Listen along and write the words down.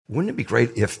wouldn't it be great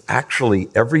if actually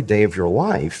every day of your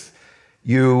life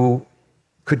you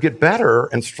could get better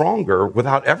and stronger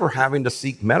without ever having to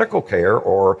seek medical care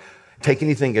or take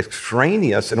anything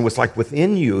extraneous, and it was like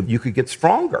within you, you could get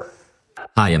stronger.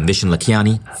 Hi, I'm Vishen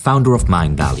Lakhiani, founder of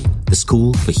Mind Valley, the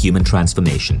School for Human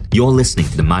Transformation. You're listening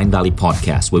to the Mind Valley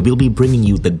podcast, where we'll be bringing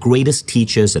you the greatest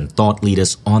teachers and thought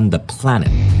leaders on the planet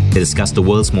to discuss the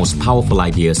world's most powerful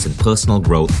ideas in personal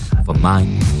growth for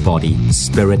mind, body,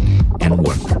 spirit, and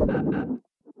work.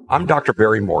 I'm Dr.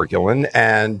 Barry Morguelan,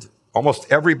 and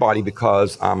almost everybody,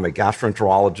 because I'm a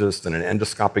gastroenterologist and an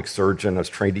endoscopic surgeon, I was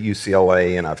trained at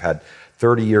UCLA, and I've had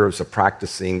 30 years of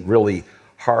practicing really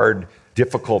hard,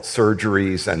 difficult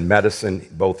surgeries and medicine,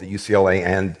 both at UCLA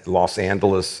and Los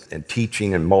Angeles, and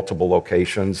teaching in multiple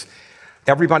locations.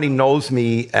 Everybody knows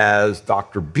me as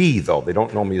Dr. B, though. They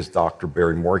don't know me as Dr.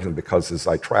 Barry Morguelan, because as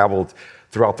I traveled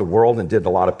throughout the world and did a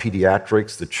lot of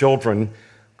pediatrics, the children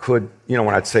could, when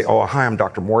I'd say, oh, hi, I'm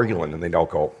Dr. Morguelan, and they'd all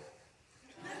go.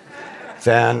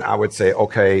 Then I would say,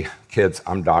 okay, kids,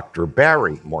 I'm Dr.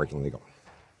 Barry Morguelan. They go,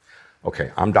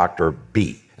 okay, I'm Dr.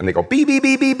 B. And they go, B, B,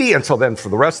 B, B, B. And so then for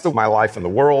the rest of my life in the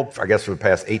world, I guess for the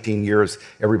past 18 years,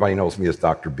 everybody knows me as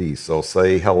Dr. B. So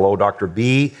say hello, Dr.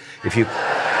 B. If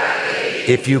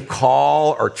you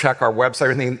call or check our website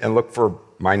or anything and look for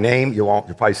my name, you'll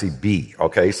probably see B.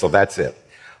 Okay, so that's it.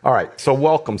 All right, so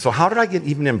welcome. So how did I get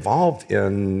even involved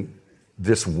in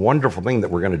this wonderful thing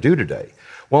that we're going to do today?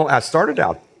 Well, I started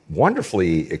out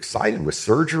wonderfully excited with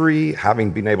surgery, having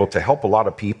been able to help a lot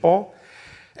of people.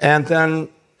 And then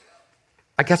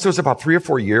I guess it was about 3 or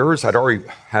 4 years. I'd already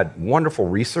had wonderful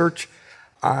research.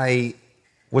 I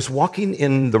was walking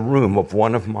in the room of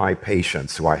one of my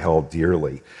patients who I held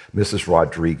dearly, Mrs.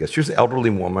 Rodriguez. She's an elderly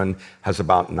woman, has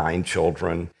about 9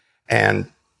 children.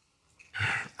 And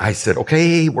I said,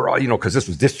 okay, we're all, because this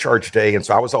was discharge day. And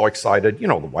so I was all excited, the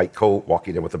white coat,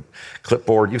 walking in with a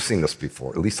clipboard. You've seen this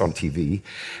before, at least on TV.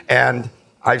 And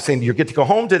I was saying, you get to go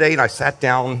home today. And I sat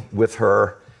down with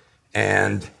her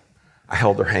and I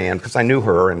held her hand because I knew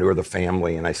her and knew the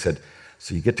family. And I said,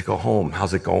 so you get to go home.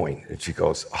 How's it going? And she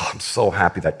goes, oh, I'm so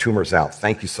happy that tumor's out.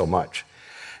 Thank you so much.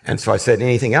 And so I said,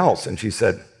 anything else? And she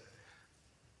said,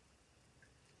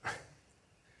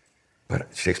 but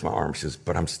she shakes my arm. She says,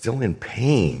 but I'm still in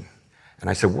pain. And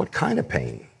I said, what kind of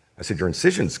pain? I said, your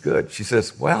incision's good. She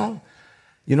says, well,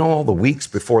 all the weeks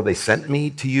before they sent me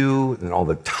to you and all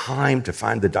the time to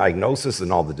find the diagnosis and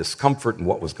all the discomfort and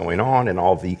what was going on and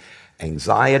all the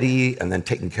anxiety and then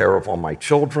taking care of all my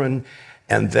children.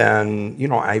 And then,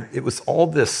 it was all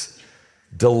this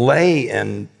delay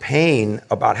and pain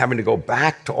about having to go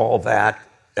back to all that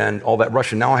and all that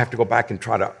rush. And now I have to go back and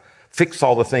try to fix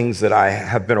all the things that I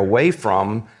have been away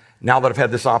from now that I've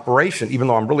had this operation, even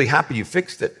though I'm really happy you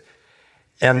fixed it.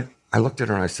 And I looked at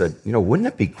her and I said, wouldn't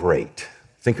it be great?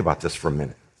 Think about this for a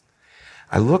minute.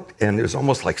 I looked and it was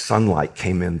almost like sunlight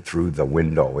came in through the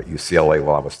window at UCLA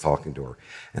while I was talking to her.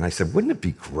 And I said, wouldn't it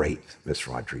be great, Miss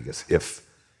Rodriguez, if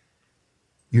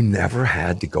you never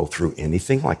had to go through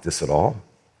anything like this at all?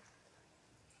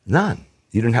 None.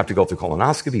 You didn't have to go through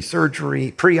colonoscopy,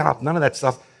 surgery, pre-op, none of that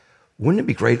stuff. Wouldn't it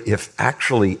be great if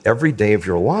actually every day of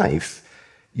your life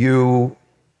you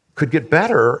could get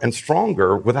better and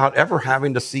stronger without ever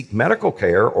having to seek medical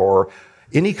care or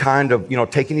any kind of,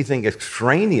 take anything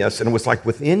extraneous, and it was like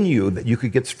within you that you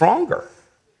could get stronger?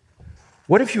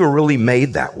 What if you were really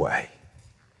made that way?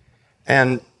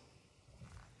 And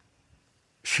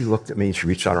she looked at me and she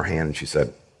reached out her hand and she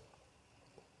said,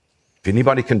 if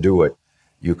anybody can do it,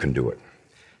 you can do it.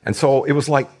 And so it was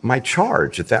like my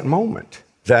charge at that moment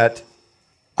that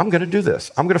I'm going to do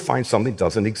this. I'm going to find something that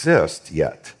doesn't exist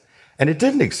yet. And it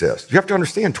didn't exist. You have to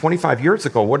understand, 25 years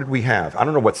ago, what did we have? I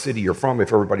don't know what city you're from,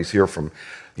 if everybody's here from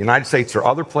the United States or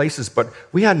other places, but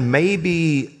we had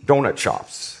maybe donut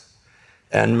shops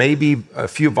and maybe a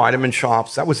few vitamin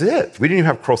shops. That was it. We didn't even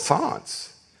have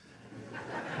croissants.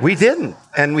 We didn't.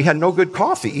 And we had no good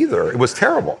coffee either. It was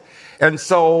terrible. And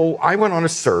so I went on a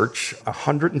search,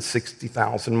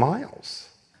 160,000 miles.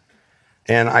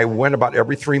 And I went about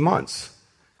every 3 months.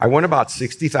 I went about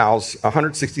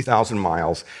 160,000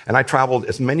 miles, and I traveled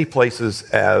as many places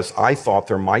as I thought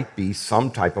there might be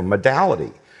some type of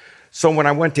modality. So when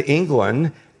I went to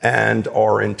England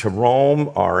or into Rome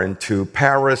or into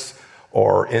Paris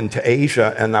or into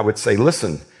Asia, and I would say,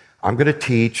 listen, I'm going to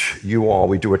teach you all.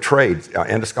 We do a trade,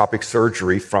 endoscopic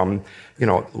surgery from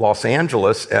Los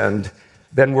Angeles, and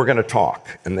then we're going to talk.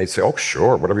 And they'd say, oh,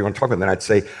 sure, whatever you want to talk about. And then I'd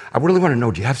say, I really want to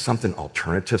know, do you have something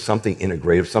alternative, something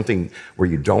integrative, something where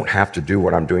you don't have to do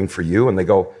what I'm doing for you? And they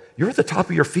go, you're at the top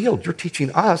of your field. You're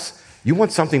teaching us. You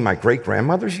want something my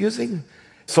great-grandmother's using?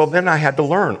 So then I had to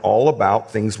learn all about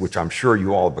things which I'm sure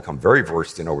you all have become very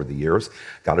versed in over the years.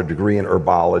 Got a degree in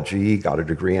herbology, got a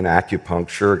degree in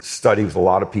acupuncture, studied with a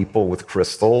lot of people with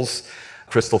crystals.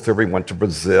 Crystal theory, went to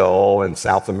Brazil and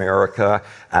South America.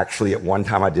 Actually, at one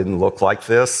time I didn't look like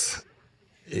this.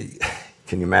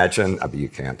 Can you imagine? I mean, you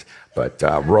can't. But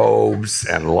robes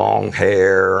and long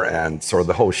hair and sort of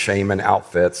the whole shaman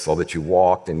outfit so that you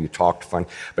walked and you talked fun.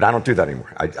 But I don't do that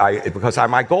anymore. Because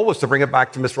my goal was to bring it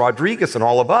back to Miss Rodriguez and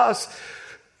all of us,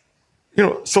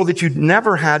 so that you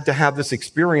never had to have this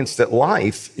experience that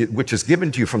life, which is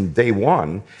given to you from day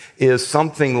one, is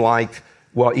something like,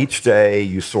 well, each day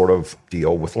you sort of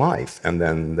deal with life, and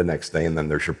then the next day, and then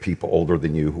there's your people older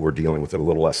than you who are dealing with it a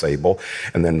little less able,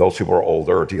 and then those people are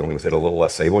older are dealing with it a little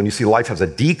less able, and you see life has a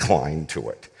decline to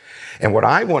it. And what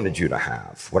I wanted you to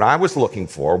have, what I was looking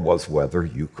for was whether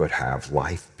you could have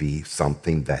life be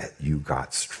something that you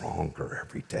got stronger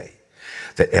every day.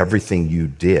 That everything you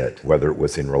did, whether it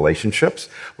was in relationships,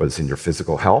 whether it's in your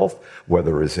physical health,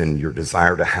 whether it's in your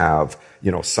desire to have,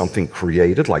 something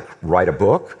created, like write a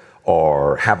book,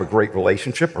 or have a great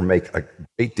relationship, or make a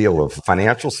great deal of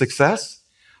financial success.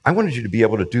 I wanted you to be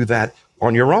able to do that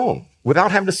on your own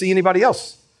without having to see anybody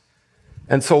else.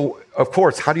 And so, of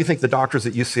course, how do you think the doctors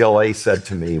at UCLA said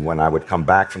to me when I would come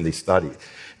back from these studies?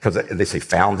 Because they say,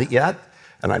 found it yet?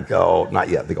 And I'd go, not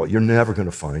yet. They go, you're never going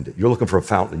to find it. You're looking for a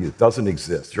fountain. It doesn't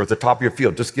exist. You're at the top of your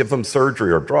field. Just give them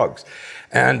surgery or drugs.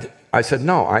 And I said,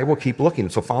 no, I will keep looking.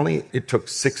 So finally, it took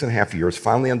 6.5 years,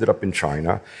 finally ended up in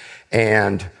China.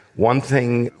 And one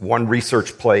thing, one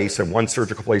research place and one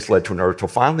surgical place led to another, till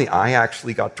finally I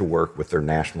actually got to work with their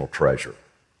national treasure.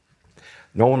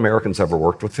 No Americans ever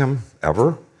worked with him,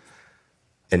 ever.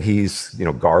 And he's,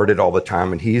 guarded all the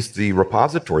time, and he's the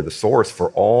repository, the source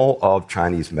for all of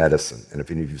Chinese medicine. And if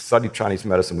any of you studied Chinese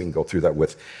medicine, we can go through that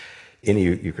with any,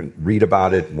 you can read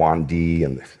about it, Wan Di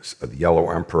and the Yellow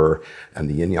Emperor and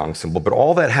the Yin Yang symbol, but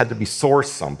all that had to be sourced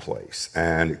someplace.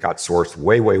 And it got sourced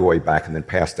way, way, way back and then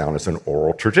passed down as an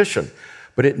oral tradition.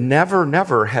 But it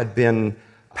never had been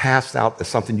passed out as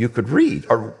something you could read,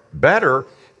 or better,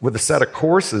 with a set of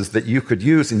courses that you could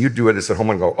use, and you do it as at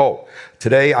home and go, oh,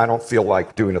 today I don't feel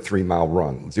like doing a 3-mile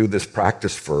run. Do this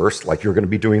practice first, like you're going to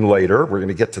be doing later. We're going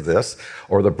to get to this.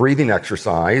 Or the breathing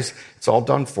exercise. It's all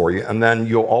done for you. And then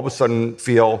you'll all of a sudden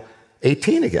feel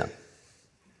 18 again.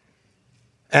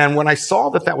 And when I saw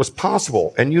that that was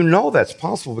possible, and that's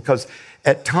possible because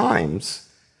at times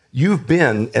you've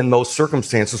been in those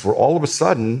circumstances where all of a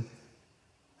sudden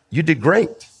you did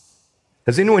great.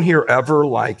 Has anyone here ever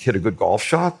hit a good golf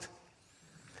shot?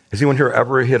 Has anyone here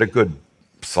ever hit a good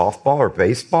softball or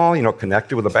baseball,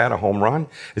 connected with a bat, a home run?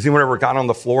 Has anyone ever got on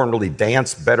the floor and really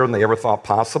danced better than they ever thought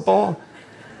possible?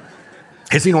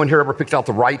 Has anyone here ever picked out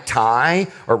the right tie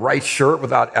or right shirt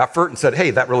without effort and said,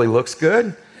 hey, that really looks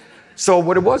good? So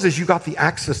what it was is you got the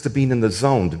access to being in the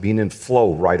zone, to being in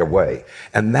flow right away.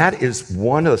 And that is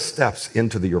one of the steps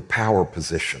into your power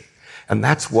position. And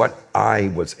that's what I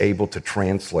was able to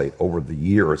translate over the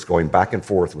years, going back and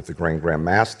forth with the Grand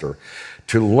Master,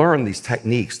 to learn these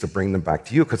techniques to bring them back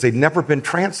to you, because they've never been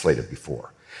translated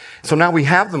before. So now we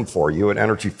have them for you at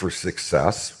Energy for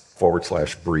Success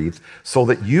 /breathe, so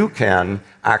that you can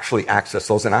actually access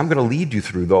those. And I'm going to lead you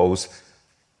through those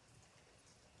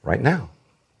right now,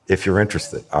 if you're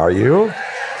interested. Are you?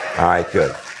 All right,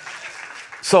 good.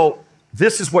 So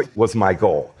this is what was my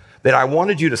goal. That I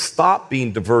wanted you to stop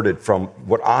being diverted from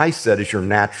what I said is your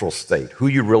natural state, who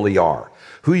you really are.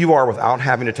 Who you are without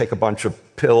having to take a bunch of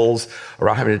pills, or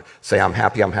without having to say, I'm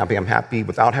happy,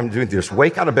 without having to do anything. Just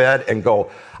wake out of bed and go,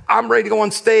 I'm ready to go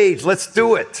on stage. Let's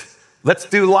do it. Let's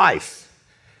do life.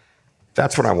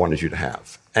 That's what I wanted you to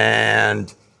have.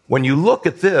 And when you look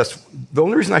at this, the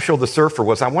only reason I showed the surfer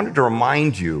was I wanted to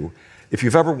remind you, if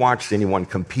you've ever watched anyone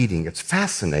competing, it's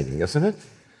fascinating, isn't it?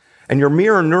 And your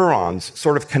mirror neurons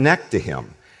sort of connect to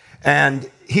him. And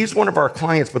he's one of our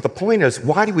clients, but the point is,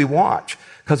 why do we watch?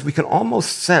 Because we can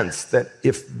almost sense that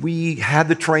if we had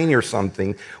the training or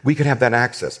something, we could have that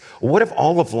access. What if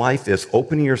all of life is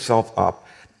opening yourself up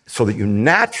so that you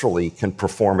naturally can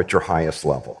perform at your highest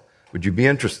level? Would you be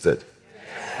interested?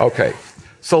 Okay,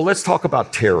 so let's talk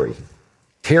about Terry.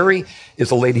 Terry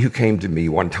is a lady who came to me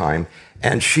one time,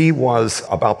 and she was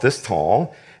about this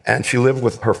tall, and she lived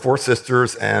with her 4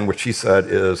 sisters and what she said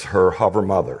is her hover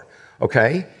mother,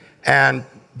 okay? And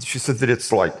she said that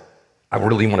it's like, I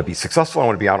really want to be successful. I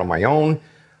want to be out on my own.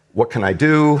 What can I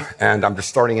do? And I'm just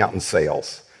starting out in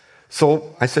sales.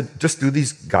 So I said, just do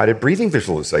these guided breathing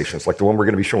visualizations, like the one we're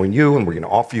going to be showing you, and we're going to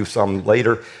offer you some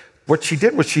later. What she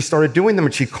did was she started doing them,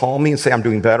 and she'd call me and say, I'm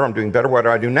doing better. What do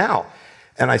I do now?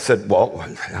 And I said, well,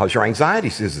 how's your anxiety?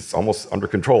 She says, it's almost under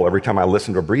control. Every time I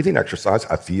listen to a breathing exercise,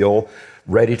 I feel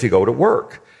ready to go to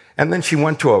work. And then she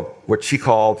went to what she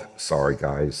called, sorry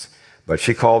guys, but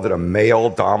she called it a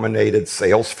male-dominated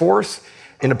sales force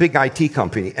in a big IT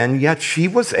company. And yet she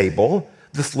was able,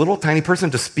 this little tiny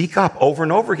person, to speak up over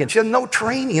and over again. She had no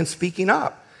training in speaking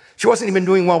up. She wasn't even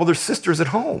doing well with her sisters at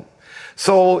home.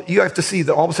 So you have to see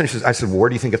that all of a sudden she says, I said, well, where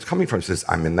do you think it's coming from? She says,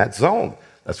 I'm in that zone.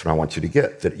 That's what I want you to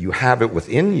get, that you have it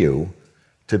within you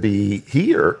to be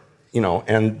here,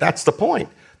 and that's the point,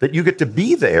 that you get to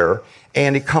be there,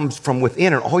 and it comes from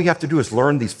within, and all you have to do is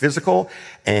learn these physical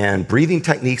and breathing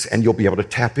techniques, and you'll be able to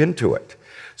tap into it.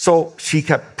 So she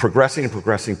kept progressing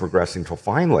until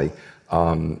finally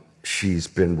she's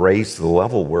been raised to the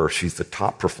level where she's the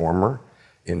top performer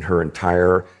in her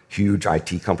entire huge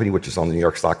IT company, which is on the New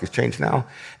York Stock Exchange now,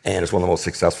 and is one of the most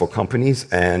successful companies,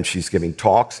 and she's giving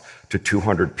talks to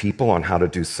 200 people on how to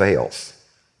do sales.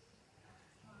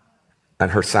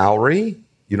 And her salary,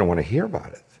 you don't want to hear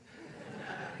about it.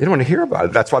 You don't want to hear about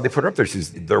it. That's why they put her up there.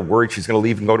 They're worried she's going to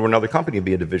leave and go to another company and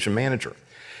be a division manager.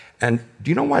 And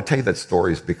do you know why I tell you that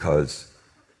story is because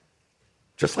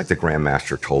just like the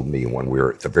Grandmaster told me when we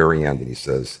were at the very end, and he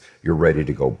says, you're ready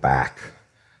to go back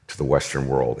to the Western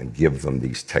world and give them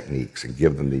these techniques and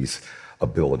give them these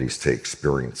abilities to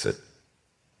experience it.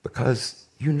 Because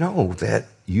you know that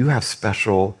you have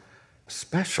special,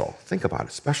 think about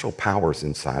it, special powers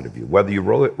inside of you. Whether you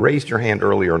raised your hand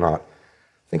early or not,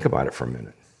 think about it for a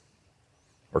minute.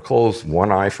 Or close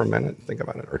one eye for a minute, think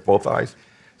about it, or both eyes.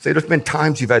 Say there's been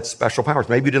times you've had special powers.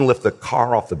 Maybe you didn't lift the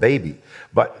car off the baby,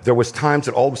 but there was times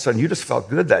that all of a sudden you just felt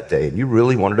good that day and you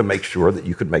really wanted to make sure that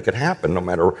you could make it happen no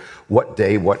matter what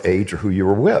day, what age, or who you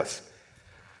were with.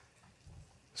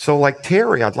 So like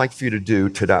Terry, I'd like for you to do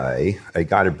today a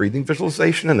guided breathing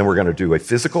visualization, and then we're going to do a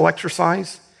physical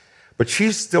exercise, but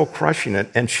she's still crushing it,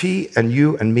 and she and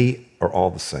you and me are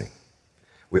all the same.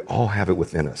 We all have it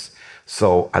within us.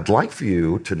 So I'd like for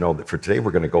you to know that for today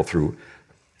we're going to go through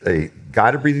a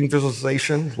guided breathing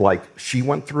visualization like she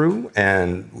went through.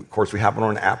 And of course, we have it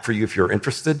on an app for you if you're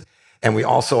interested. And we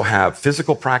also have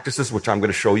physical practices, which I'm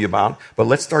going to show you about. But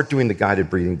let's start doing the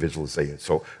guided breathing visualization.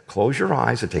 So close your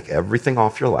eyes and take everything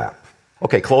off your lap.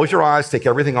 Okay, close your eyes, take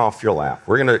everything off your lap.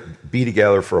 We're going to be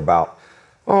together for about,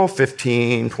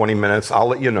 15, 20 minutes. I'll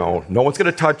let you know. No one's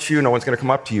going to touch you. No one's going to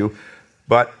come up to you.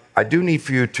 But I do need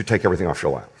for you to take everything off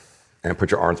your lap and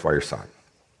put your arms by your side.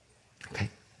 Okay?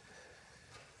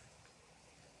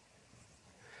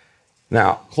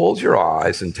 Now, close your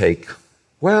eyes and take,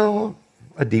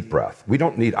 a deep breath. We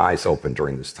don't need eyes open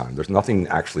during this time. There's nothing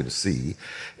actually to see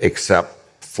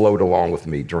except float along with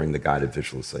me during the guided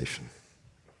visualization.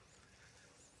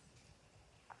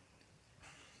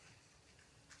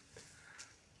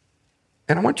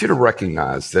 And I want you to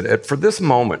recognize that for this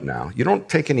moment now, you don't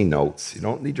take any notes. You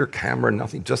don't need your camera,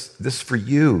 nothing. Just this for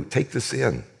you. Take this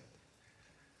in.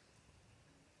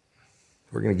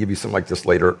 We're going to give you something like this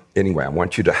later. Anyway, I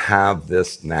want you to have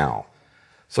this now.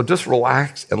 So just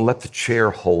relax and let the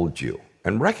chair hold you.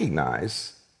 And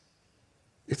recognize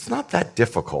it's not that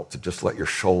difficult to just let your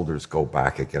shoulders go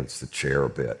back against the chair a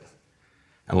bit.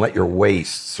 And let your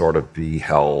waist sort of be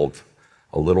held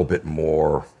a little bit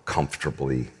more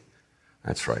comfortably.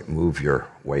 That's right, move your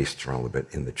waist around a little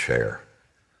bit in the chair.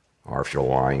 Or if you're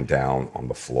lying down on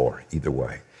the floor, either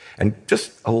way. And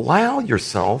just allow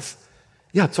yourself,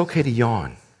 it's okay to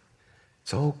yawn.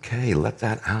 It's okay, let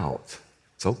that out.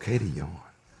 It's okay to yawn.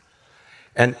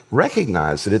 And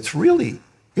recognize that it's really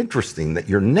interesting that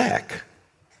your neck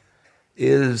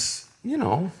is,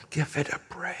 give it a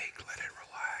break, let it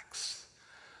relax.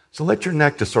 So let your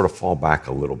neck just sort of fall back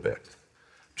a little bit.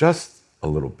 Just a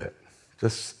little bit.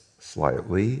 Just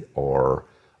slightly or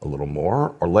a little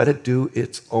more, or let it do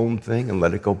its own thing and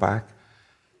let it go back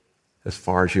as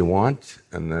far as you want,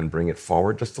 and then bring it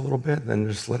forward just a little bit, and then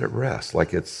just let it rest,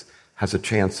 like it has a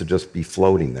chance to just be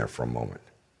floating there for a moment.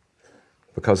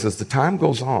 Because as the time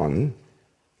goes on,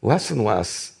 less and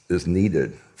less is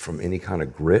needed from any kind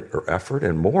of grit or effort,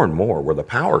 and more where the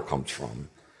power comes from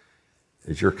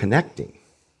is you're connecting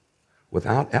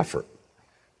without effort,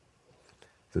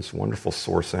 this wonderful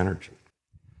source energy.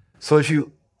 So as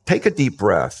you take a deep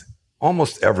breath,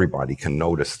 almost everybody can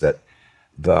notice that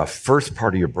the first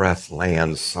part of your breath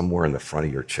lands somewhere in the front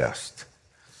of your chest.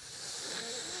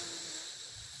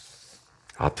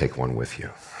 I'll take one with you.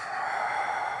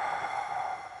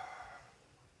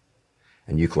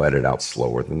 And you can let it out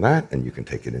slower than that, and you can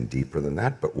take it in deeper than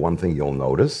that. But one thing you'll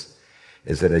notice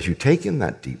is that as you take in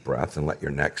that deep breath and let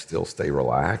your neck still stay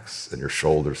relaxed and your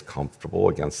shoulders comfortable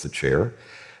against the chair,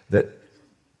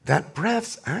 that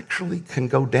breath actually can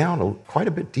go down quite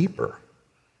a bit deeper.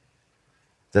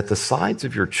 that the sides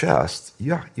of your chest,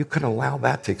 yeah, you can allow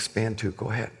that to expand too. Go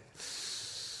ahead.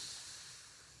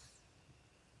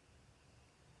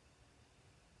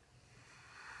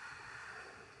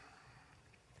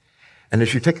 And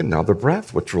as you take another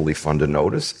breath, what's really fun to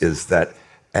notice is that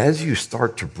as you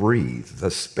start to breathe,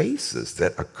 the spaces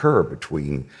that occur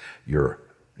between your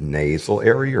nasal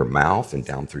area, your mouth, and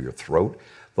down through your throat,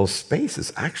 those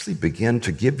spaces actually begin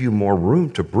to give you more room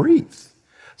to breathe.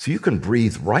 So you can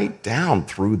breathe right down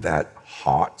through that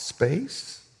heart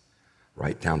space,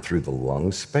 right down through the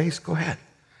lung space. Go ahead.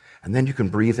 And then you can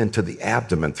breathe into the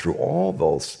abdomen through all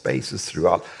those spaces,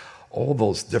 throughout all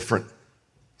those different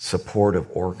supportive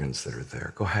organs that are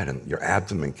there. Go ahead, and your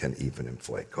abdomen can even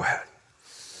inflate. Go ahead.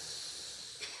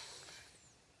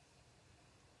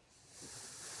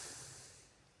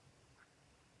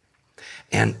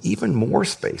 And even more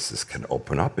spaces can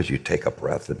open up as you take a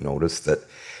breath, and notice that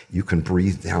you can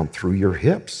breathe down through your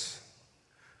hips,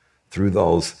 through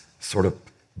those sort of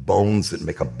bones that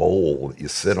make a bowl that you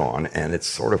sit on, and it's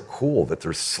sort of cool that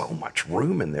there's so much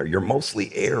room in there. You're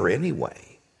mostly air anyway.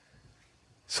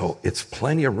 So it's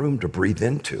plenty of room to breathe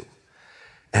into.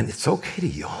 And it's okay to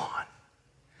yawn.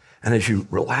 And as you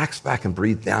relax back and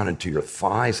breathe down into your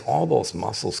thighs, all those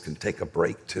muscles can take a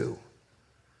break too.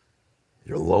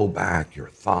 Your low back, your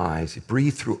thighs. You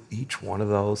breathe through each one of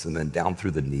those and then down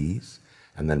through the knees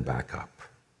and then back up.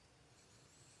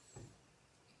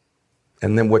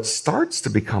 And then what starts to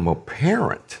become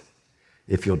apparent,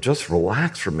 if you'll just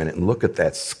relax for a minute and look at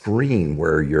that screen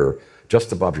where you're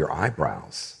just above your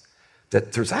eyebrows,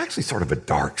 that there's actually sort of a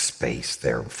dark space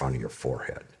there in front of your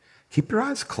forehead. Keep your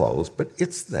eyes closed, but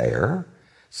it's there.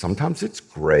 Sometimes it's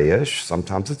grayish,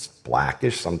 sometimes it's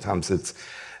blackish, sometimes it's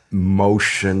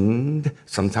motioned,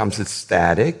 sometimes it's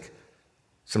static,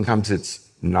 sometimes it's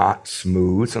not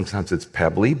smooth, sometimes it's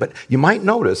pebbly, but you might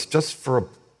notice just for a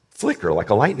flicker, like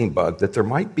a lightning bug, that there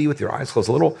might be, with your eyes closed,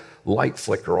 a little light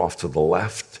flicker off to the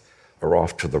left or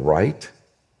off to the right.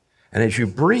 And as you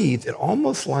breathe, it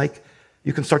almost like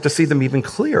you can start to see them even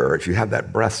clearer as you have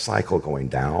that breath cycle going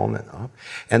down and up.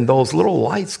 And those little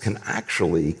lights can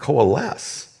actually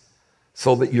coalesce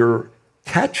so that you're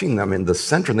catching them in the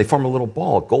center, and they form a little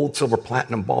ball, gold, silver,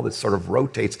 platinum ball that sort of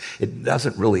rotates. It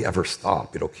doesn't really ever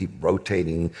stop. It'll keep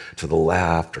rotating to the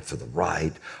left or to the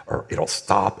right, or it'll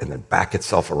stop and then back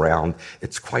itself around.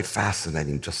 It's quite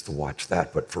fascinating just to watch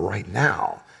that. But for right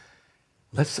now,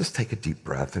 let's just take a deep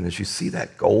breath. And as you see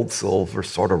that gold, silver,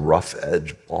 sort of rough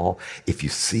edge ball, if you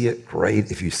see it, great.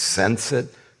 If you sense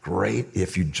it, great.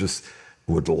 If you just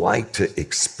would like to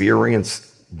experience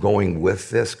going with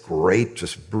this, great.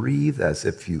 Just breathe as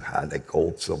if you had a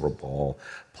gold, silver ball,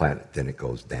 planet, then it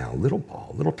goes down. Little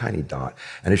ball, little tiny dot.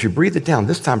 And as you breathe it down,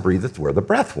 this time breathe it where the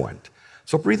breath went.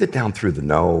 So breathe it down through the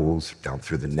nose, down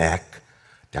through the neck,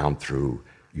 down through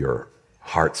your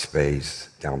heart space,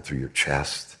 down through your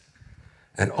chest.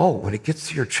 And when it gets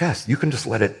to your chest, you can just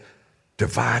let it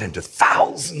divide into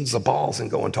thousands of balls and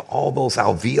go into all those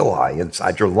alveoli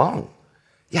inside your lung.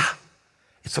 Yeah.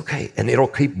 It's okay. And it'll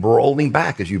keep rolling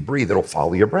back as you breathe. It'll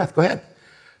follow your breath. Go ahead.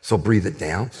 So breathe it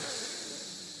down.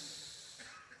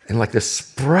 And like this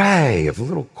spray of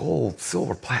little gold,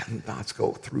 silver, platinum dots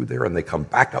go through there, and they come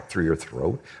back up through your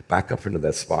throat, back up into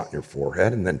that spot in your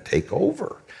forehead, and then take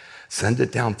over. Send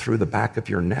it down through the back of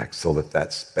your neck so that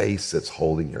that space that's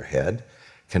holding your head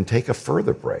can take a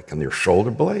further break. And your shoulder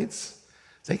blades,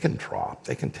 they can drop.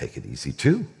 They can take it easy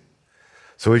too.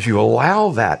 So as you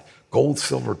allow that gold,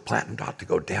 silver, platinum dot to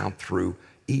go down through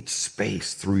each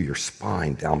space, through your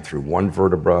spine, down through one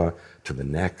vertebra to the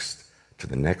next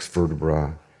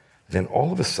vertebra, then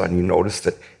all of a sudden you notice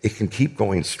that it can keep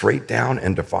going straight down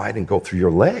and divide and go through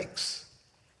your legs.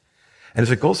 And as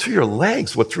it goes through your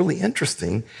legs, what's really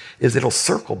interesting is it'll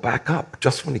circle back up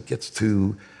just when it gets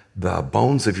to the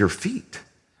bones of your feet.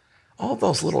 All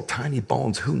those little tiny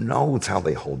bones, who knows how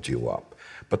they hold you up?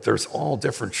 But there's all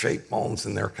different shaped bones,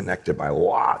 and they're connected by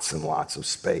lots and lots of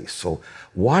space. So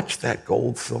watch that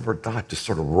gold, silver dot just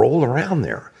sort of roll around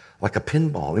there like a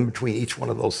pinball in between each one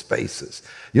of those spaces.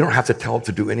 You don't have to tell it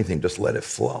to do anything, just let it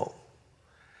flow.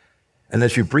 And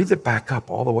as you breathe it back up,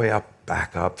 all the way up,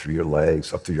 back up through your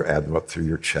legs, up through your abdomen, up through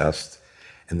your chest,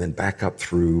 and then back up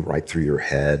through, right through your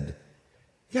head.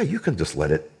 Yeah, you can just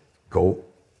let it go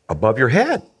above your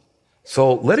head.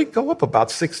 So let it go up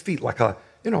about 6 feet like a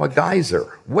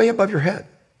geyser, way above your head.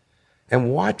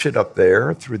 And watch it up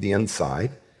there through the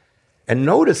inside. And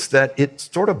notice that it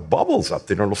sort of bubbles up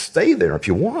there, and it'll stay there. If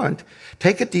you want,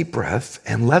 take a deep breath,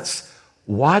 and let's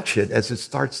watch it as it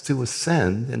starts to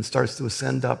ascend, and starts to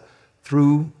ascend up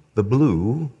through the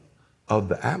blue of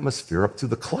the atmosphere up to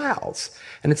the clouds.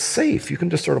 And it's safe. You can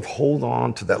just sort of hold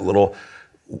on to that little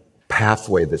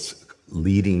pathway that's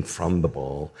leading from the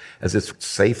ball as it's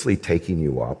safely taking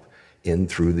you up in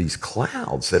through these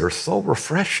clouds that are so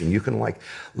refreshing. You can like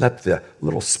let the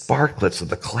little sparklets of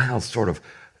the clouds sort of,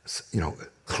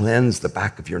 cleanse the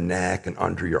back of your neck and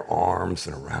under your arms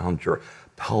and around your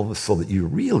pelvis so that you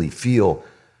really feel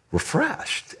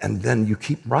refreshed. And then you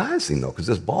keep rising though, because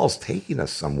this ball's taking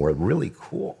us somewhere really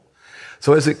cool.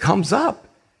 So as it comes up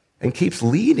and keeps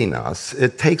leading us,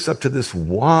 it takes up to this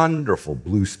wonderful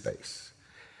blue space.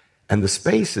 And the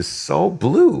space is so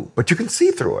blue, but you can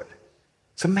see through it.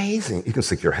 It's amazing. You can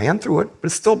stick your hand through it, but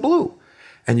it's still blue.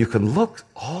 And you can look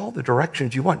all the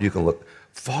directions you want. You can look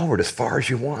forward as far as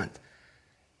you want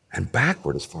and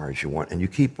backward as far as you want. And you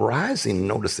keep rising.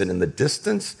 Notice that in the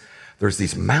distance, there's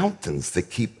these mountains that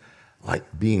keep like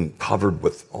being covered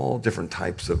with all different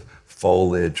types of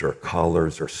foliage or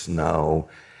colors or snow.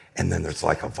 And then there's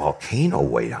like a volcano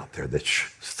way out there that's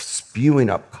spewing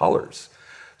up colors.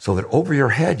 So that over your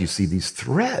head, you see these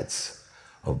threads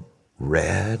of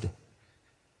red,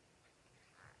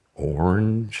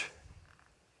 orange,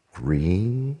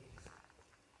 green,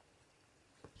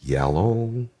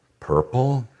 yellow,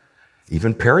 purple,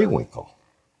 even periwinkle.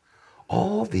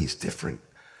 All these different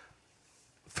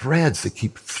threads that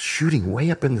keep shooting way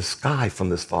up in the sky from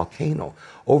this volcano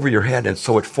over your head. And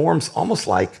so it forms almost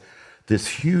like this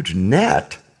huge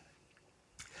net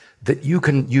that you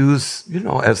can use,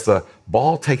 as the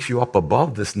ball takes you up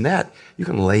above this net, you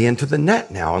can lay into the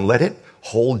net now and let it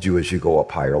hold you as you go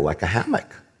up higher like a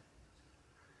hammock.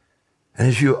 And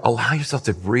as you allow yourself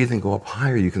to breathe and go up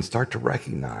higher, you can start to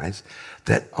recognize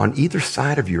that on either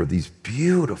side of you are these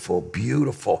beautiful,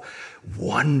 beautiful,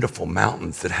 wonderful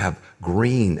mountains that have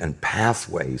green and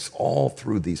pathways all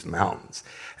through these mountains.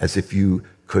 As if you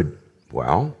could,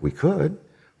 we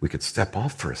could step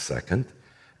off for a second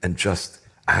and just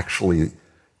actually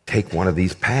take one of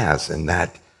these paths, and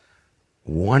that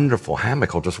wonderful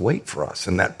hammock will just wait for us.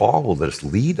 And that ball will just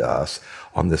lead us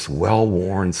on this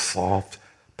well-worn, soft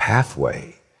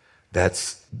pathway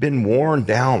that's been worn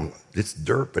down. It's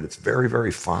dirt, but it's very,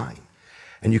 very fine.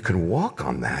 And you can walk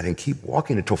on that and keep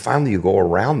walking until finally you go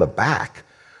around the back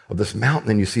of this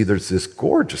mountain and you see there's this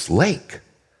gorgeous lake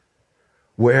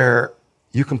where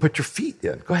you can put your feet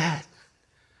in. Go ahead.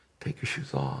 Take your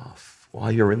shoes off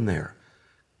while you're in there.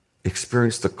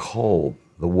 Experience the cold,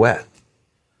 the wet,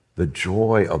 the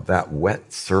joy of that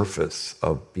wet surface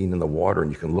of being in the water.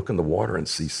 And you can look in the water and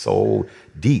see so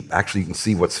deep. Actually, you can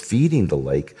see what's feeding the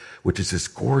lake, which is this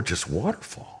gorgeous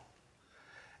waterfall.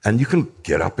 And you can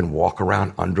get up and walk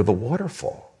around under the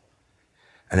waterfall.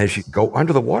 And as you go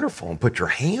under the waterfall and put your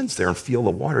hands there and feel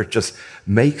the water, it just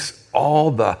makes all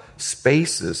the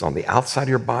spaces on the outside of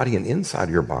your body and inside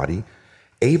of your body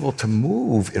able to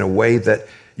move in a way that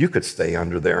you could stay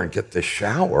under there and get this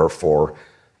shower for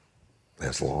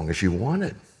as long as you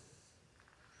wanted.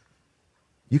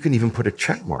 You can even put a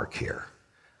check mark here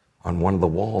on one of the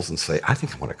walls and say, I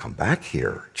think I want to come back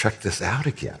here. Check this out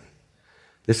again.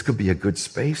 This could be a good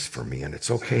space for me, and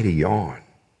it's okay to yawn.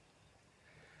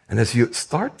 And as you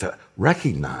start to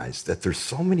recognize that there's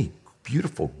so many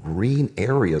beautiful green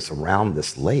areas around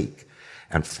this lake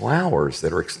and flowers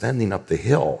that are extending up the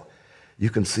hill, you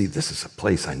can see this is a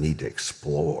place I need to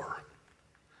explore.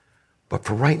 But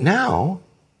for right now,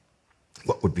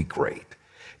 what would be great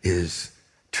is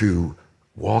to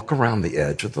walk around the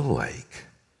edge of the lake.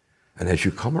 And as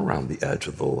you come around the edge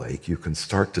of the lake, you can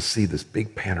start to see this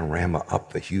big panorama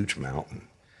up the huge mountain.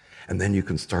 And then you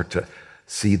can start to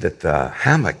see that the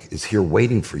hammock is here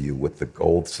waiting for you with the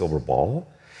gold silver ball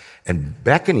and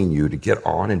beckoning you to get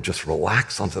on and just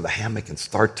relax onto the hammock and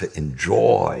start to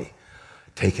enjoy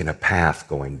taking a path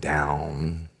going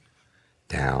down,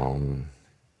 down,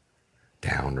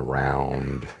 down,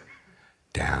 around,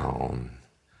 down,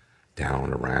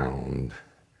 down, around,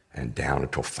 and down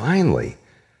until finally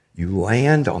you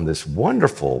land on this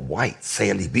wonderful white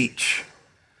sandy beach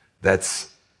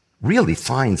that's really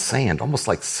fine sand, almost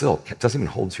like silk. It doesn't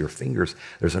even hold to your fingers.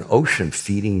 There's an ocean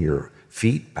feeding your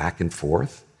feet back and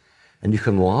forth. And you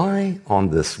can lie on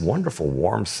this wonderful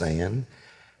warm sand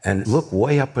and look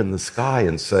way up in the sky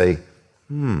and say,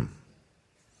 there's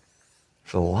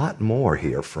a lot more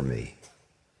here for me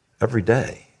every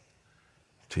day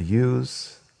to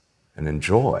use and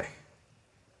enjoy.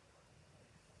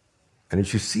 And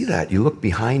as you see that, you look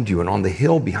behind you, and on the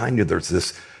hill behind you, there's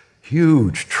this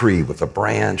huge tree with a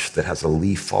branch that has a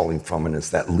leaf falling from it.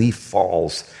 As that leaf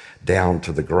falls down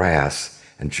to the grass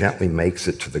and gently makes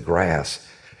it to the grass,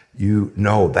 you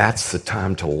know that's the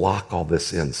time to lock all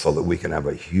this in so that we can have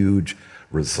a huge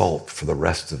result for the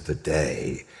rest of the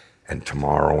day and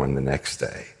tomorrow and the next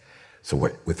day. So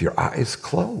with your eyes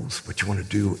closed, what you want to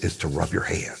do is to rub your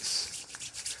hands.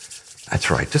 That's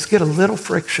right. Just get a little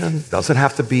friction. Doesn't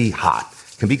have to be hot.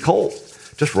 It can be cold.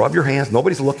 Just rub your hands.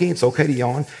 Nobody's looking. It's okay to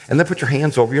yawn. And then put your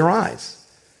hands over your eyes.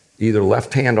 Either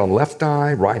left hand on left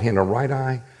eye, right hand on right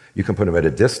eye. You can put them at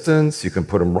a distance. You can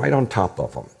put them right on top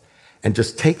of them. And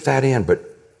just take that in, but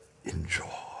enjoy.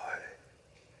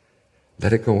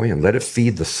 Let it go in. Let it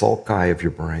feed the sulci of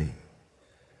your brain.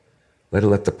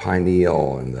 Let the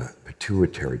pineal and the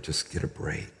pituitary just get a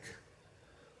break.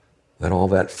 Let all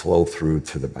that flow through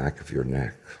to the back of your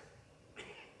neck.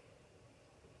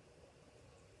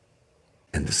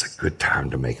 And this is a good time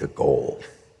to make a goal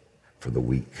for the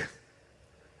week.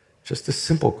 Just a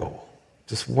simple goal.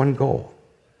 Just one goal.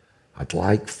 I'd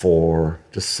like to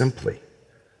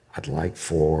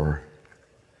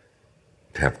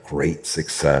have great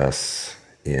success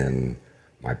in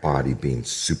my body being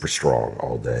super strong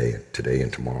all day, today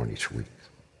and tomorrow and each week.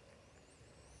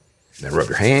 Then rub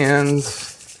your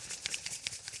hands.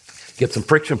 Get some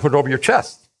friction, put it over your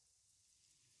chest.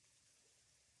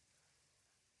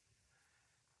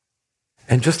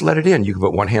 And just let it in. You can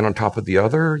put one hand on top of the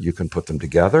other. You can put them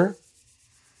together.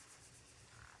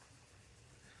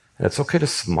 And it's okay to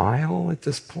smile at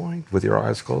this point with your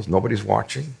eyes closed. Nobody's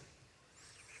watching.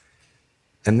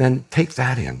 And then take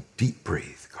that in. Deep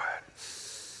breathe. Go ahead.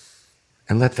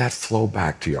 And let that flow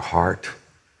back to your heart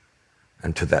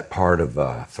and to that part of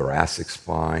the thoracic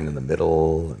spine in the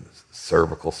middle, and the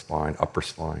cervical spine, upper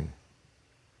spine,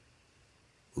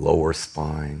 lower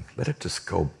spine. Let it just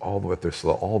go all the way through so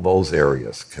that all those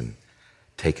areas can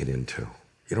take it into.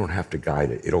 You don't have to guide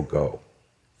it. It'll go.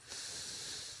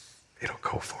 It'll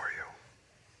go for you.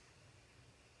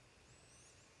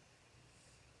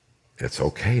 It's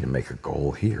okay to make a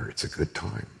goal here. It's a good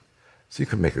time. So you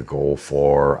can make a goal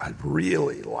for, I'd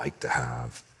really like to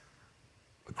have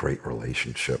a great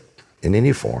relationship in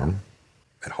any form,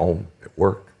 at home, at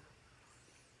work,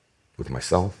 with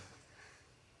myself.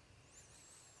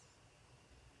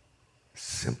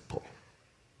 Simple.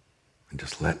 And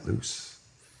just let loose.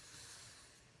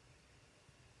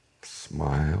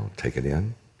 Smile, take it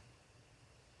in.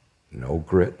 No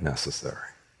grit necessary.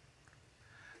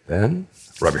 Then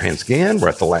rub your hands again. We're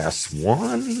at the last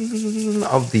one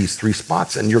of these three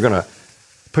spots, and you're going to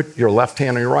put your left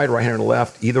hand on your right hand on the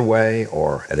left, either way,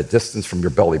 or at a distance from your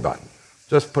belly button.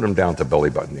 Just put them down to the belly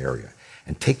button area.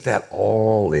 And take that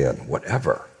all in,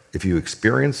 whatever. If you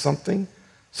experience something,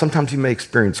 sometimes you may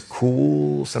experience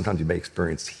cool, sometimes you may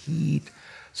experience heat,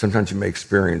 sometimes you may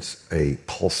experience a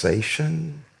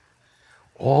pulsation.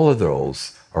 All of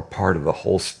those are part of the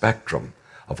whole spectrum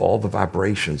of all the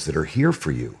vibrations that are here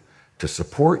for you to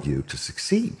support you to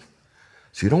succeed.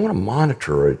 So you don't want to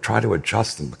monitor or try to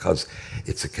adjust them, because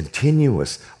it's a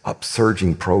continuous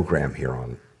upsurging program here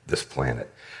on this planet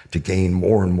to gain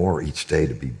more and more each day,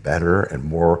 to be better and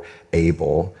more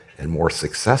able and more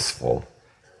successful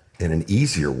in an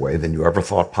easier way than you ever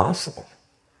thought possible.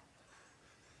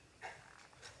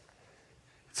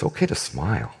 It's okay to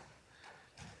smile.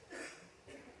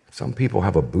 Some people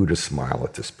have a Buddha smile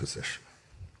at this position.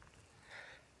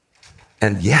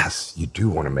 And yes, you do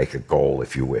want to make a goal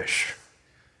if you wish.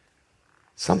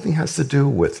 Something has to do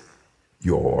with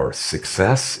your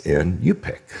success in you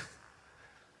pick.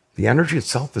 The energy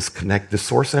itself is connected, the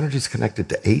source energy is connected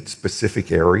to 8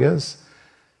 specific areas.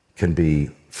 It can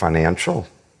be financial.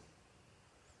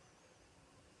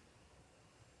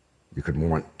 You could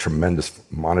want tremendous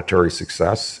monetary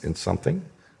success in something.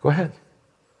 Go ahead.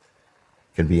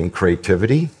 It can be in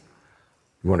creativity.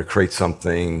 You want to create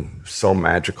something so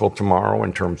magical tomorrow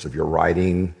in terms of your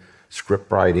writing,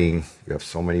 script writing. You have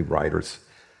so many writers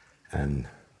and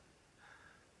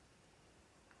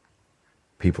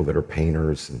people that are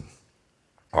painters and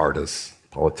artists,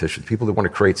 politicians, people that want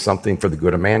to create something for the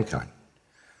good of mankind.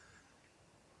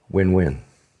 Win-win.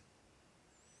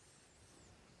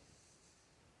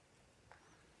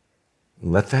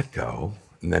 Let that go,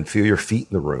 and then feel your feet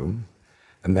in the room,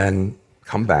 and then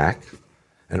come back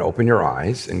and open your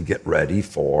eyes and get ready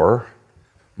for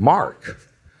Mark.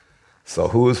 So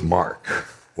who is Mark?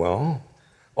 Well,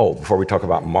 before we talk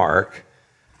about Mark,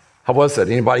 how was that?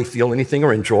 Anybody feel anything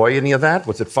or enjoy any of that?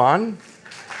 Was it fun?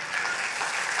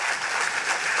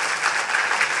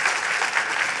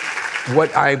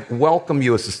 What I welcome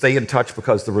you is to stay in touch,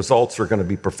 because the results are going to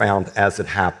be profound as it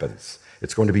happens.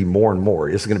 It's going to be more and more.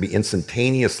 It's going to be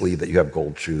instantaneously that you have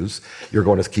gold shoes. You're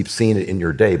going to keep seeing it in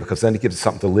your day, because then it gives you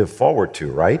something to live forward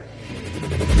to, right?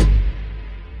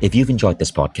 If you've enjoyed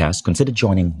this podcast, consider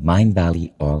joining Mind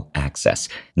Valley All Access.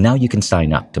 Now you can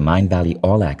sign up to Mind Valley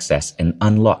All Access and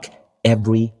unlock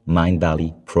every Mind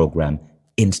Valley program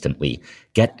instantly.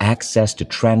 Get access to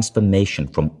transformation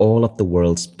from all of the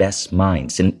world's best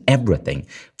minds in everything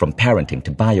from parenting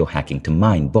to biohacking to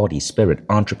mind, body, spirit,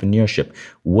 entrepreneurship,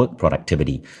 work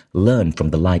productivity. Learn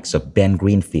from the likes of Ben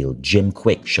Greenfield, Jim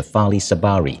Quick, Shafali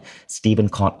Sabari, Stephen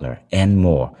Kotler, and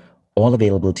more. All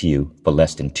available to you for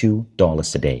less than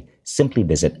 $2 a day. Simply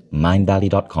visit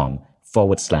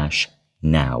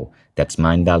mindvalley.com/now. That's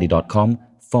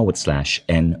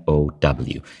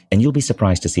mindvalley.com/NOW. And you'll be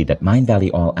surprised to see that Mind Valley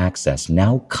All Access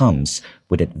now comes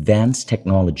with advanced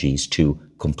technologies to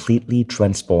completely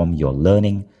transform your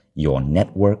learning, your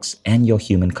networks, and your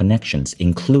human connections,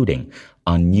 including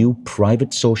our new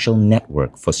private social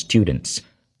network for students,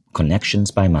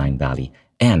 Connections by Mind Valley,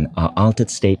 and our altered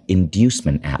state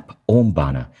inducement app,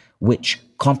 Ombana, which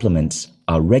complements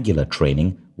our regular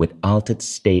training with altered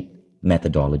state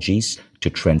methodologies to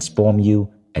transform you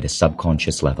at a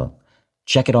subconscious level.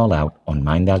 Check it all out on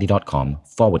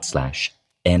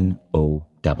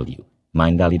mindvalley.com/NOW.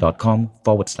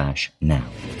 mindvalley.com/now.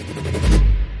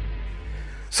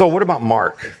 So what about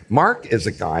Mark? Mark is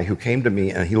a guy who came to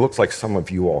me, and he looks like some of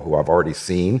you all who I've already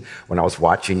seen when I was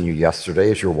watching you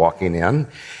yesterday as you're walking in.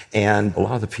 And a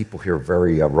lot of the people here are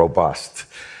very robust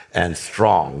and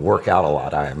strong, work out a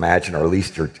lot, I imagine, or at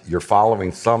least you're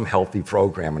following some healthy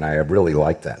program, and I really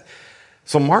like that.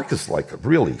 So Mark is like a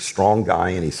really strong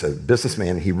guy, and he's a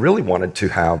businessman. He really wanted to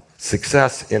have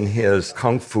success in his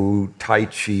Kung Fu, Tai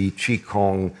Chi,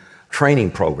 Qigong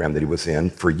training program that he was in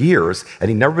for years, and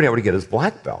he'd never been able to get his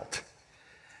black belt.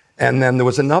 And then there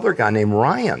was another guy named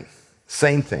Ryan,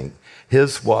 same thing.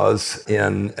 His was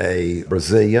in a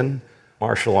Brazilian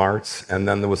martial arts, and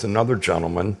then there was another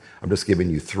gentleman, I'm just giving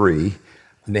you three,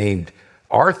 named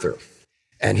Arthur.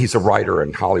 And he's a writer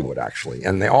in Hollywood, actually.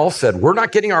 And they all said, we're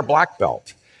not getting our black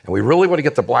belt. And we really want to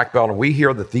get the black belt. And we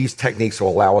hear that these techniques will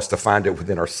allow us to find it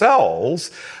within ourselves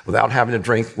without having to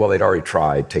drink. Well, they'd already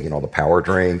tried taking all the power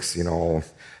drinks,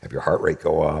 have your heart rate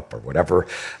go up or whatever,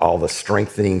 all the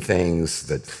strengthening things,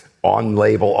 that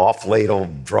on-label, off-label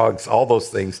drugs, all those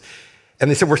things. And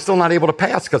they said, we're still not able to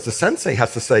pass because the sensei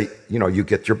has to say, you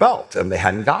get your belt. And they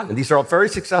hadn't gotten it. These are all very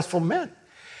successful men.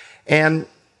 And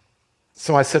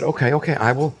so I said, okay,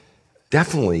 I will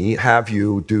definitely have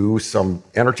you do some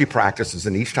energy practices.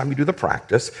 And each time you do the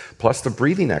practice, plus the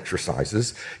breathing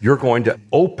exercises, you're going to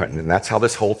open. And that's how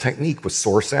this whole technique was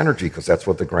source energy, because that's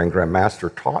what the Grand Master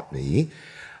taught me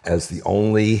as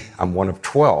I'm one of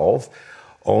 12,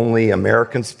 only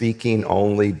American-speaking,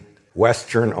 only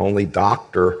Western, only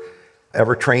doctor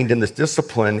ever trained in this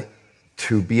discipline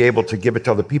to be able to give it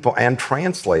to other people and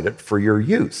translate it for your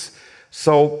use.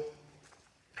 So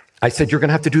I said, you're going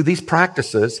to have to do these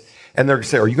practices. And they're going to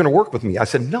say, are you going to work with me? I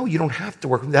said, no, you don't have to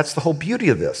work with me. That's the whole beauty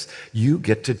of this. You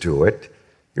get to do it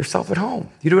yourself at home.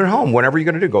 You do it at home, whenever you're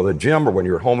going to do. Go to the gym or when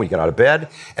you're at home, when you get out of bed.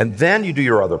 And then you do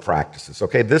your other practices,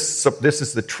 okay? This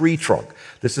is the tree trunk.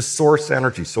 This is source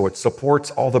energy. So it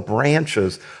supports all the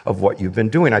branches of what you've been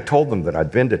doing. I told them that I'd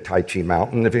been to Tai Chi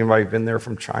Mountain. If anybody's been there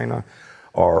from China,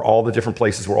 or all the different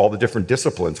places where all the different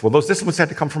disciplines. Well, those disciplines had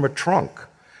to come from a trunk.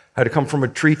 Had to come from a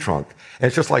tree trunk. And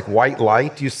it's just like white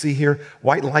light you see here.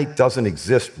 White light doesn't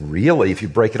exist really. If you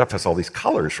break it up, it has all these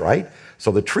colors, right?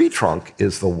 So the tree trunk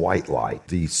is the white light.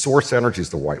 The source energy is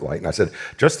the white light. And I said,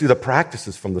 just do the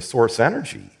practices from the source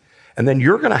energy. And then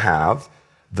you're going to have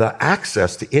the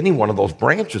access to any one of those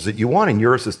branches that you want. And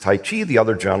yours is Tai Chi. The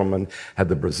other gentleman had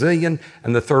the Brazilian.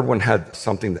 And the third one had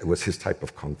something that was his type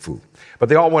of Kung Fu. But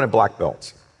they all wanted black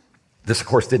belts. This, of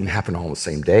course, didn't happen all on the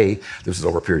same day. This was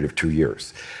over a period of 2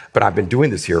 years. But I've been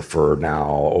doing this here for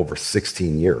now over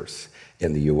 16 years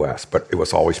in the U.S., but it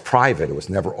was always private. It was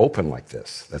never open like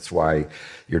this. That's why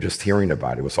you're just hearing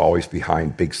about it. It was always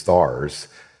behind big stars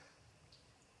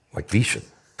like Vishen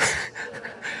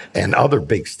and other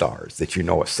big stars that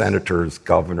of senators,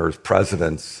 governors,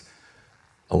 presidents,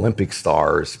 Olympic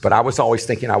stars. But I was always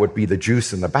thinking I would be the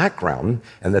juice in the background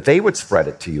and that they would spread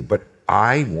it to you. But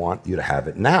I want you to have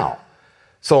it now.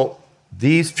 So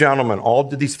these gentlemen all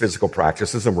did these physical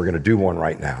practices, and we're going to do one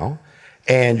right now.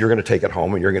 And you're going to take it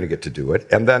home, and you're going to get to do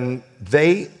it. And then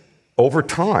they, over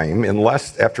time,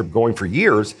 after going for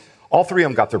years, all three of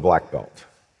them got their black belt.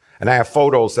 And I have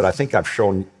photos that I think I've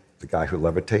shown the guy who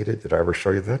levitated. Did I ever show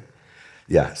you that?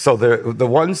 Yeah. So the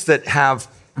ones that have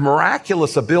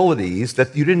miraculous abilities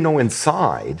that you didn't know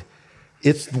inside,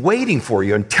 it's waiting for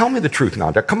you. And tell me the truth,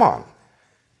 Nanda. Come on.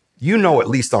 At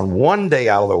least on one day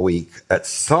out of the week, at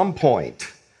some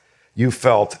point, you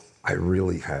felt, I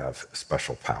really have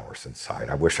special powers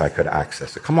inside. I wish I could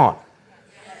access it. Come on.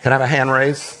 Can I have a hand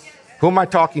raise? Who am I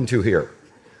talking to here?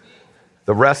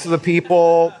 The rest of the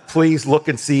people, please look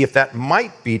and see if that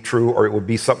might be true or it would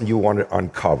be something you want to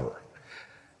uncover.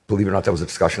 Believe it or not, that was a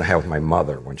discussion I had with my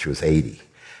mother when she was 80.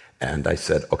 And I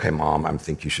said, okay, Mom, I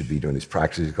think you should be doing these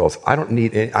practices. She goes, I don't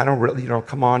really,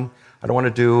 come on. I don't want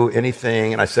to do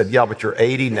anything. And I said, yeah, but you're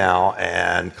 80 now,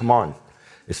 and come on.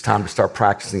 It's time to start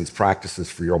practicing these practices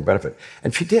for your own benefit.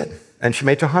 And she did. And she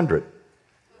made it to 100.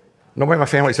 Nobody in my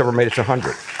family's ever made it to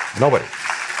 100. Nobody.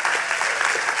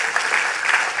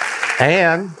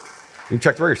 And you can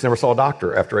check the record. She never saw a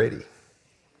doctor after 80.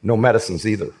 No medicines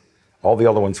either. All the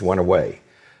other ones went away.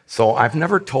 So I've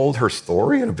never told her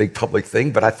story in a big public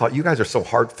thing, but I thought you guys are so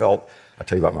heartfelt. I'll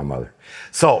tell you about my mother.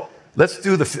 So let's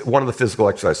do one of the physical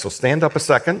exercises. So stand up a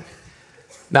second.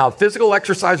 Now, physical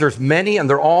exercise, there's many, and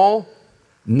they're all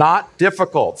not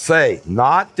difficult. Say,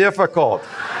 not difficult.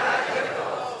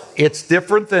 It's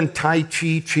different than Tai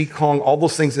Chi, Qigong, all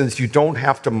those things, is you don't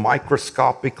have to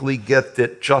microscopically get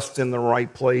it just in the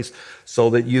right place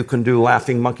so that you can do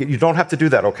laughing monkey. You don't have to do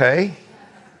that, okay?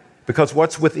 Because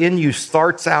what's within you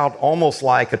starts out almost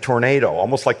like a tornado,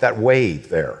 almost like that wave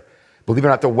there. Believe it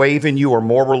or not, the wave in you are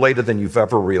more related than you've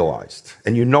ever realized.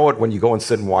 And you know it when you go and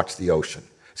sit and watch the ocean.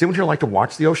 Does anyone here like to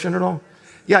watch the ocean at all?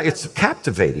 Yeah, it's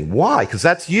captivating. Why? Because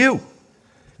that's you.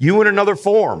 You in another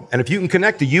form. And if you can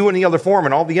connect to you in the other form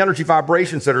and all the energy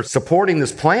vibrations that are supporting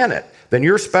this planet, then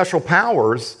your special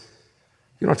powers,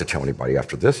 you don't have to tell anybody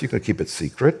after this. You can keep it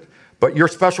secret. But your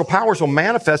special powers will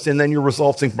manifest, and then your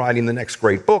results in writing the next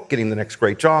great book, getting the next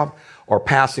great job, or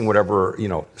passing whatever,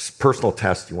 personal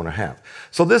test you want to have.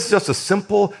 So this is just a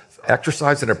simple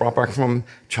exercise that I brought back from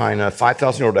China,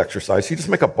 5,000-year-old exercise. You just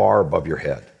make a bar above your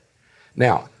head.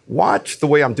 Now, watch the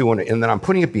way I'm doing it, and then I'm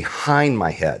putting it behind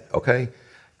my head, okay?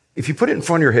 If you put it in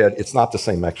front of your head, it's not the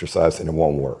same exercise, and it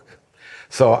won't work.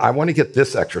 So I want to get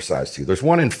this exercise to you. There's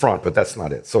one in front, but that's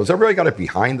not it. So has everybody got it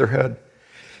behind their head?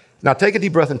 Now take a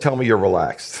deep breath and tell me you're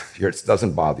relaxed. It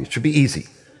doesn't bother you. It should be easy.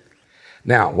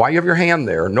 Now, while you have your hand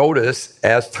there, notice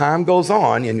as time goes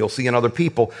on, and you'll see in other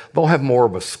people, they'll have more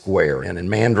of a square. And in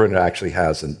Mandarin, it actually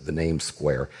has the name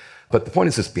square. But the point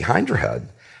is, it's behind your head,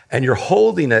 and you're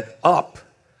holding it up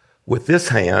with this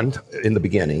hand in the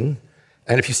beginning.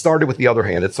 And if you started with the other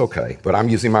hand, it's okay, but I'm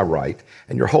using my right.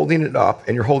 And you're holding it up,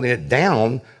 and you're holding it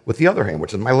down with the other hand,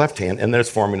 which is my left hand, and then it's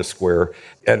forming a square.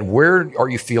 And where are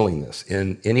you feeling this?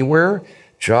 In anywhere?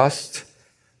 Just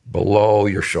below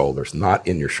your shoulders, not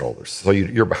in your shoulders. So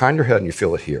you're behind your head, and you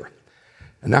feel it here.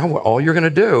 And now all you're going to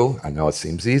do, I know it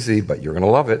seems easy, but you're going to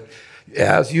love it,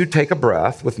 as you take a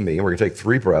breath with me, we're going to take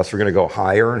 3 breaths, we're going to go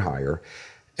higher and higher.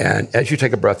 And as you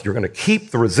take a breath, you're going to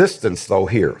keep the resistance, though,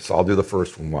 here. So I'll do the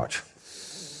first one, watch.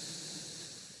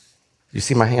 You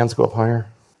see my hands go up higher?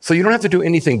 So you don't have to do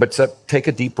anything but take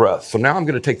a deep breath. So now I'm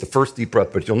going to take the first deep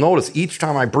breath, but you'll notice each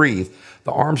time I breathe,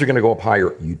 the arms are going to go up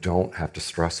higher. You don't have to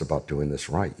stress about doing this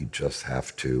right. You just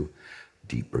have to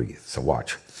deep breathe. So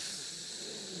watch.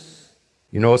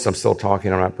 You notice I'm still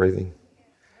talking, I'm not breathing?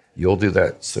 You'll do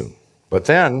that soon. But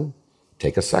then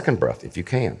take a second breath if you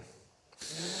can.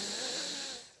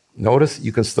 Notice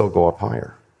you can still go up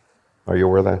higher. Are you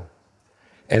aware of that?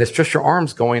 And it's just your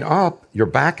arms going up, your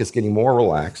back is getting more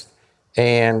relaxed,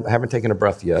 and I haven't taken a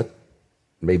breath yet.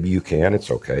 Maybe you can,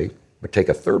 it's okay, but take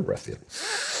a third breath in.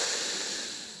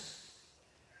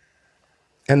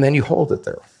 And then you hold it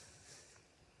there.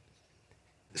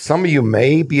 Some of you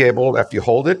may be able, after you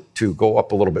hold it, to go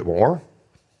up a little bit more.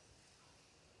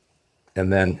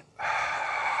 And then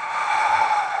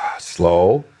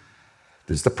slow.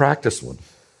 This is the practice one.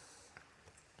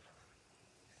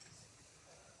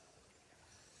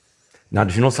 Now,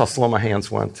 did you notice how slow my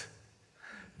hands went?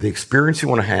 The experience you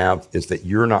want to have is that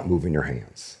you're not moving your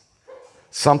hands.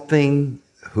 Something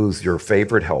who's your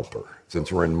favorite helper.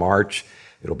 Since we're in March,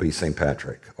 it'll be St.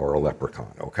 Patrick or a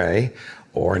leprechaun, okay?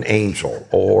 Or an angel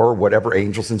or whatever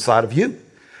angel's inside of you.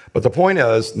 But the point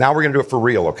is, now we're going to do it for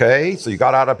real, okay? So you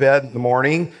got out of bed in the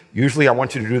morning. Usually I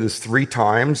want you to do this 3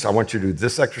 times. I want you to do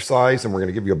this exercise, and we're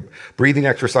going to give you a breathing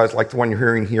exercise like the one you're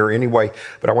hearing here anyway.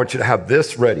 But I want you to have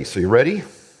this ready. So you ready?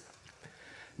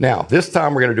 Now, this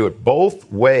time we're going to do it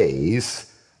both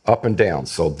ways, up and down.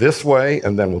 So this way,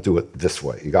 and then we'll do it this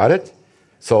way. You got it?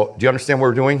 So do you understand what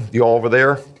we're doing? You all over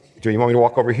there? Do you want me to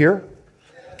walk over here?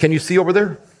 Can you see over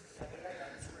there?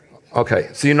 Okay,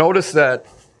 so you notice that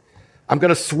I'm going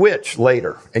to switch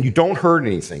later, and you don't hurt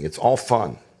anything. It's all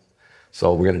fun.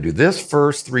 So we're going to do this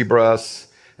first, 3 breaths,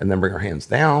 and then bring our hands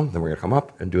down. Then we're going to come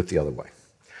up and do it the other way.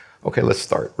 Okay, let's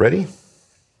start. Ready?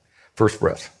 First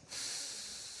breath.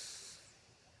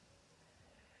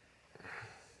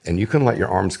 And you can let your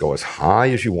arms go as high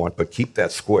as you want, but keep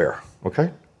that square,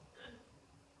 okay?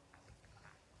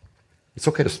 It's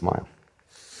okay to smile.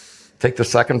 Take the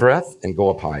second breath and go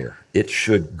up higher. It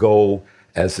should go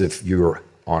as if you're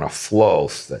on a flow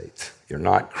state. You're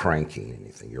not cranking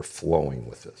anything. You're flowing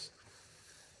with this.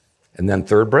 And then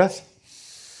third breath,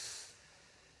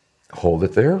 hold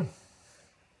it there.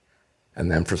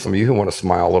 And then for some of you who want to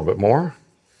smile a little bit more,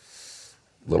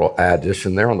 little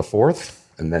addition there on the fourth.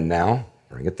 And then now,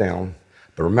 bring it down.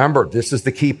 But remember, this is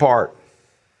the key part.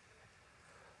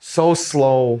 So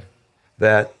slow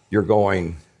that you're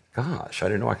going, gosh, I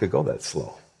didn't know I could go that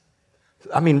slow.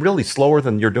 I mean, really slower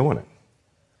than you're doing it.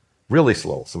 Really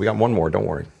slow. So we got one more, don't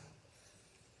worry.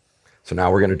 So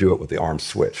now we're going to do it with the arm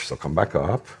switch. So come back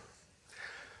up.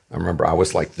 Now remember, I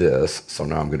was like this, so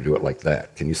now I'm going to do it like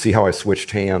that. Can you see how I switched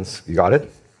hands? You got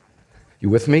it? You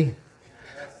with me?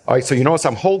 All right, so you notice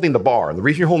I'm holding the bar. And the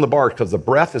reason you're holding the bar is because the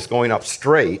breath is going up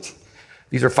straight.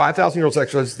 These are 5,000-year-old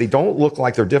exercises. They don't look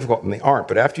like they're difficult, and they aren't.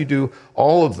 But after you do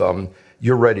all of them,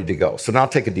 you're ready to go. So now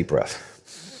take a deep breath.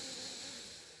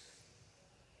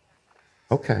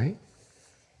 Okay.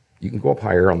 You can go up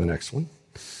higher on the next one.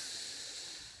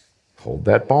 Hold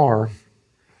that bar.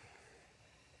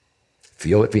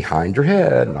 Feel it behind your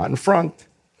head, not in front.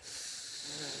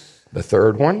 The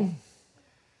third one.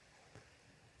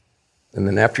 And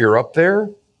then after you're up there,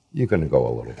 you're going to go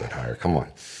a little bit higher. Come on.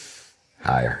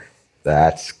 Higher.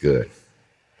 That's good.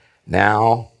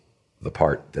 Now, the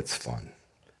part that's fun.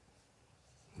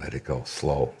 Let it go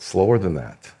slow. Slower than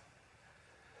that.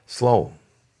 Slow.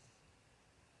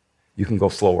 You can go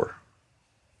slower.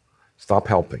 Stop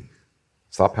helping.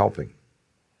 Stop helping.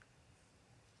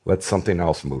 Let something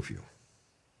else move you.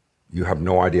 You have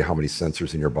no idea how many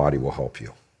sensors in your body will help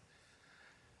you.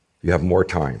 You have more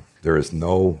time. There is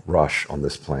no rush on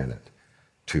this planet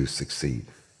to succeed.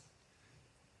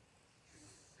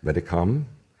 Let it come,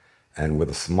 and with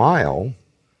a smile,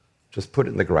 just put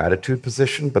it in the gratitude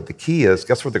position. But the key is,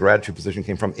 guess where the gratitude position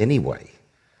came from anyway?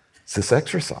 It's this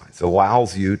exercise. It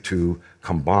allows you to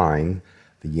combine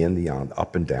the yin, the yang,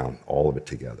 up and down, all of it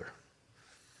together.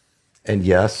 And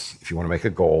yes, if you want to make a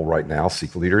goal right now,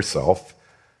 seek to lead yourself,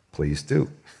 please do.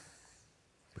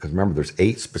 Because remember, there's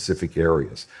 8 specific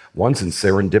areas. One's in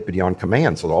serendipity on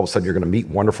command. So all of a sudden, you're going to meet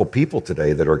wonderful people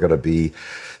today that are going to be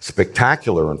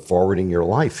spectacular in forwarding your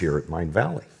life here at Mind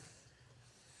Valley.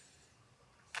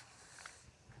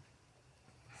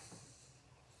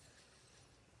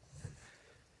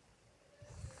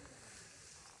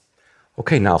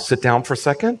 Okay, now sit down for a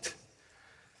second.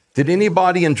 Did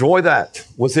anybody enjoy that?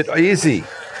 Was it easy?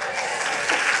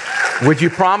 Would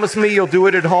you promise me you'll do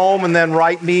it at home and then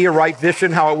write me or write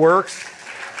Vishen how it works?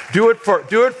 Do it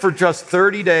for just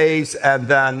 30 days and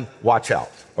then watch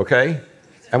out, okay?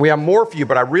 And we have more for you,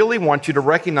 but I really want you to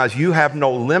recognize you have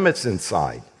no limits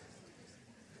inside.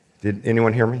 Did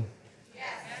anyone hear me?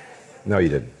 No, you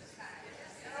didn't.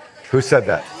 Who said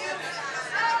that?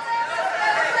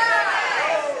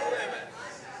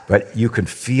 But you can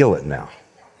feel it now.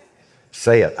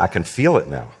 Say it, I can feel it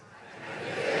now.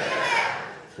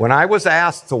 When I was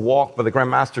asked to walk by the Grand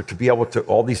Master to be able to,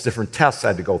 all these different tests I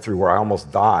had to go through where I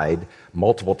almost died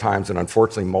multiple times, and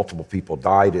unfortunately multiple people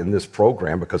died in this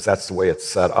program because that's the way it's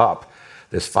set up,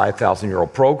 this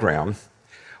 5,000-year-old program.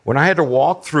 When I had to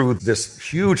walk through this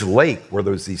huge lake where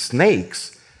there was these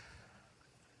snakes,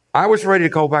 I was ready to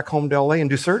go back home to LA and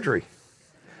do surgery.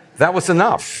 That was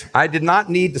enough. I did not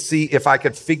need to see if I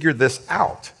could figure this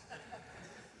out.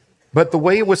 But the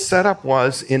way it was set up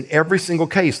was in every single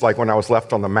case, like when I was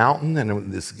left on the mountain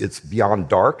and it's beyond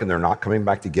dark and they're not coming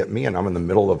back to get me and I'm in the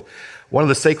middle of one of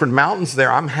the sacred mountains there,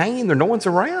 I'm hanging there, no one's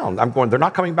around. I'm going, they're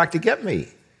not coming back to get me.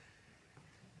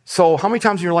 So how many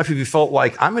times in your life have you felt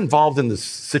like I'm involved in this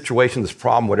situation, this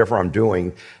problem, whatever I'm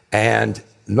doing, and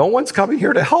no one's coming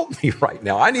here to help me right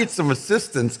now. I need some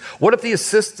assistance. What if the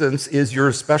assistance is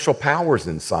your special powers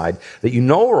inside that you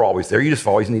know are always there? You just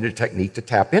always need a technique to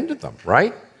tap into them,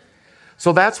 right?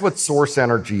 So that's what source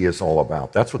energy is all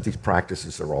about. That's what these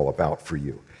practices are all about for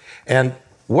you. And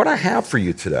what I have for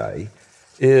you today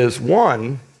is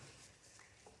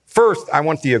first, I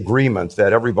want the agreement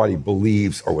that everybody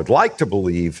believes or would like to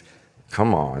believe,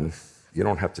 come on, you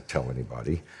don't have to tell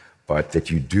anybody, but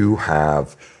that you do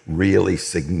have really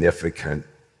significant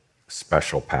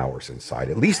special powers inside,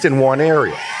 at least in one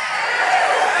area.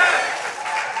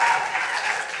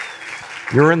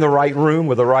 You're in the right room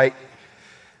with the right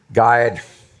guide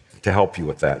to help you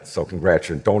with that. So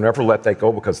congratulations. Don't ever let that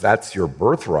go because that's your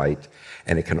birthright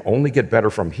and it can only get better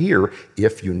from here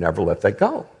if you never let that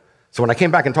go. So when I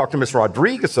came back and talked to Miss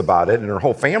Rodriguez about it and her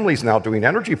whole family's now doing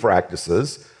energy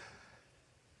practices,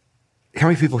 how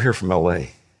many people here from LA?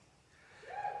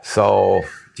 So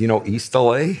do you know East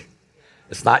LA?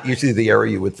 It's not usually the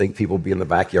area you would think people would be in the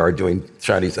backyard doing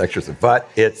Chinese exercises, but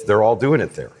they're all doing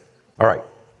it there. All right.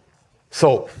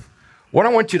 So what I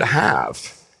want you to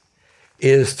have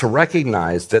is to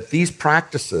recognize that these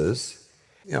practices,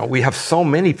 we have so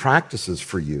many practices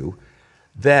for you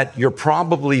that you're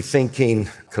probably thinking,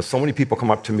 because so many people come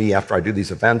up to me after I do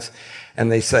these events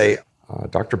and they say,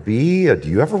 Dr. B, do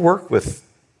you ever work with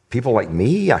people like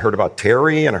me? I heard about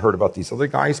Terry and I heard about these other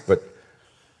guys, but,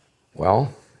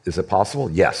 well, is it possible?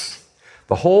 Yes.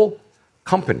 The whole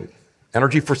company,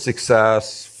 Energy for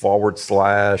Success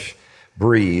 /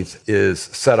 Breathe, is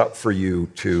set up for you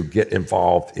to get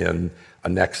involved in a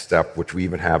next step, which we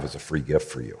even have as a free gift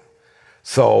for you.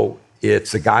 So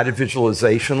it's a guided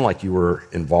visualization like you were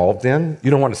involved in.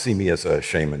 You don't want to see me as a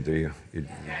shaman, do you?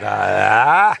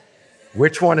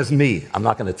 Which one is me? I'm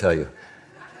not going to tell you.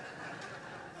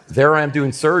 There I am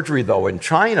doing surgery, though, in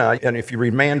China, and if you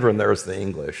read Mandarin, there's the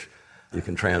English. You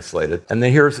can translate it. And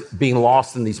then here's being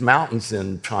lost in these mountains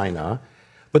in China.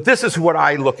 But this is what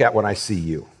I look at when I see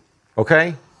you,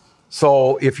 okay?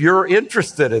 So if you're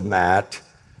interested in that,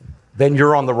 then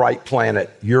you're on the right planet.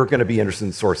 You're going to be interested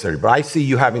in source energy. But I see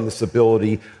you having this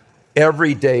ability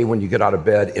every day when you get out of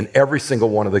bed in every single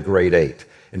one of the great 8,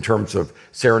 in terms of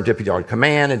serendipity on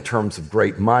command, in terms of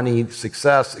great money,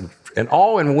 success, and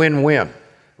all in win-win,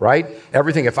 right?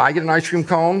 Everything. If I get an ice cream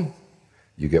cone,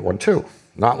 you get one too.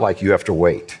 Not like you have to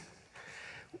wait.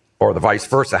 Or the vice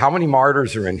versa. How many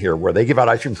martyrs are in here where they give out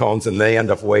ice cream cones and they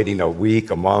end up waiting a week,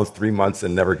 a month, 3 months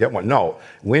and never get one? No.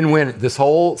 Win-win. This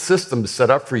whole system is set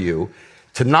up for you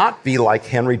to not be like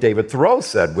Henry David Thoreau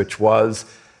said, which was,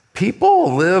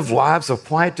 people live lives of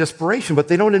quiet desperation, but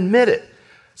they don't admit it.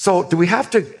 So do we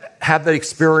have to have that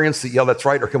experience that, yeah, that's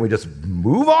right, or can we just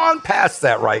move on past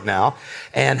that right now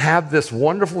and have this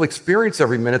wonderful experience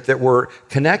every minute that we're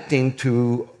connecting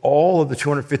to all of the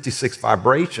 256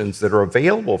 vibrations that are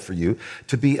available for you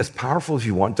to be as powerful as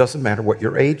you want? Doesn't matter what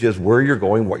your age is, where you're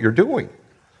going, what you're doing.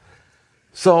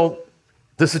 So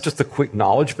this is just a quick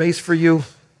knowledge base for you.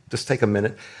 Just take a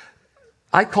minute.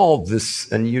 I call this,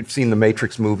 and you've seen the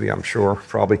Matrix movie, I'm sure,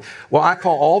 probably. Well, I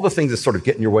call all the things that sort of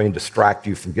get in your way and distract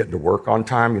you from getting to work on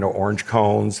time, orange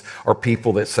cones, or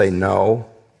people that say no.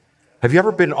 Have you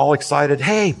ever been all excited?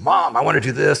 Hey, mom, I want to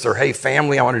do this, or hey,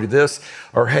 family, I want to do this,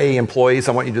 or hey, employees,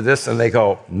 I want you to do this, and they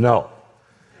go, no,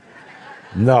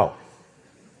 no.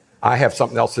 I have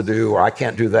something else to do, or I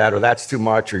can't do that, or that's too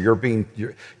much, or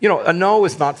a no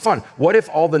is not fun. What if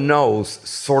all the no's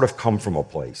sort of come from a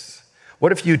place?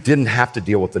 What if you didn't have to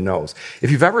deal with the no's? If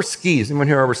you've ever skied, anyone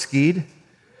here ever skied?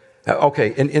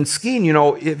 Okay, in skiing,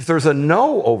 if there's a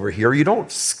no over here, you don't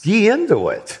ski into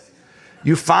it.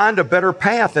 You find a better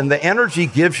path, and the energy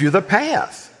gives you the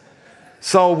path.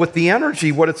 So with the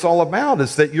energy, what it's all about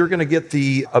is that you're going to get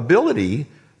the ability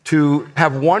to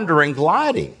have wonder and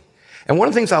gliding. And one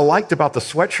of the things I liked about the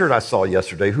sweatshirt I saw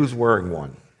yesterday, who's wearing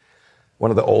one?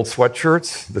 One of the old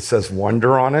sweatshirts that says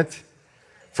wonder on it?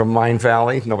 From Mind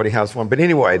Valley. Nobody has one. But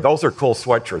anyway, those are cool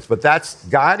sweatshirts. But that's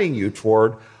guiding you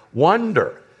toward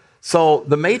wonder. So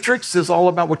the Matrix is all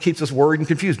about what keeps us worried and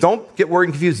confused. Don't get worried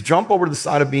and confused. Jump over to the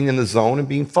side of being in the zone and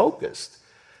being focused.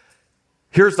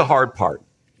 Here's the hard part.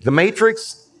 The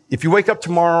Matrix, if you wake up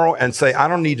tomorrow and say, I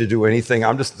don't need to do anything,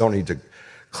 don't need to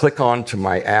click on to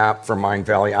my app from Mind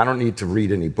Valley. I don't need to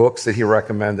read any books that he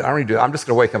recommended. I'm just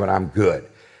going to wake up and I'm good.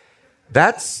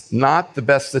 That's not the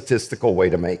best statistical way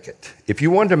to make it. If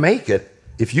you wanted to make it,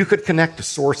 if you could connect to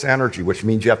source energy, which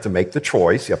means you have to make the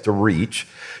choice, you have to reach.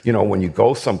 When you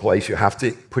go someplace, you have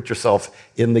to put yourself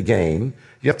in the game.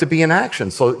 You have to be in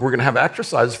action. So we're going to have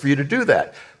exercises for you to do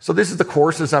that. So this is the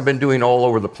courses I've been doing all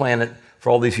over the planet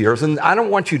for all these years. And I don't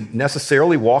want you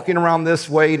necessarily walking around this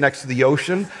way next to the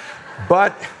ocean,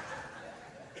 but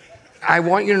I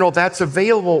want you to know that's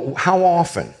available. How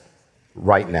often?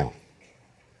 Right now.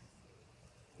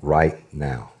 Right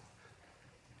now.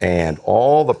 And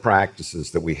all the practices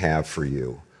that we have for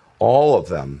you, all of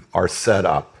them are set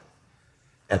up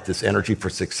at this Energy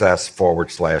for Success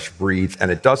 / Breathe.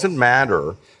 And it doesn't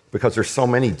matter, because there's so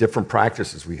many different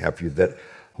practices we have for you, that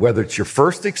whether it's your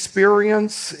first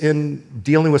experience in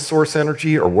dealing with source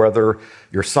energy, or whether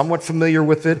you're somewhat familiar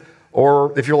with it,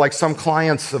 or if you're like some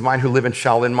clients of mine who live in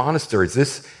Shaolin monasteries,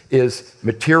 this is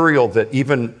material that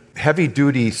even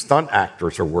heavy-duty stunt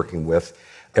actors are working with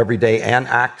every day, and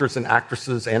actors and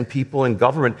actresses and people in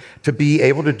government, to be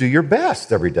able to do your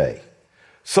best every day.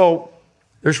 So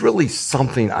there's really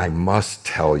something I must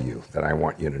tell you that I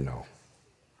want you to know.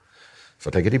 So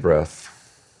take a deep breath.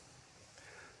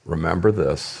 Remember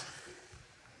this.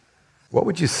 What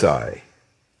would you say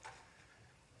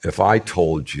if I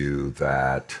told you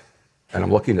that, and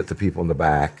I'm looking at the people in the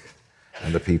back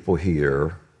and the people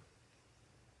here,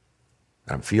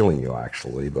 and I'm feeling you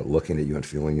actually, but looking at you and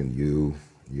feeling in you,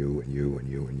 and you, and you, and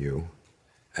you, and you,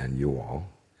 and you all.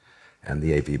 and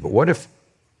the AV. But what if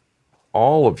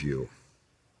all of you,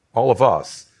 all of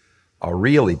us, are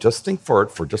really, just think for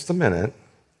it for just a minute,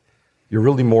 you're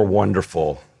really more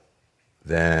wonderful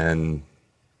than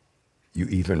you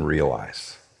even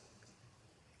realize.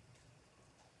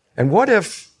 And what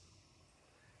if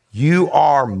you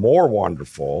are more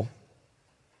wonderful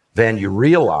than you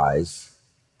realize,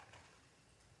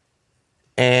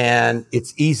 and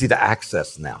it's easy to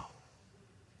access now?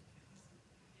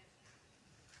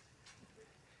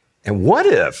 And what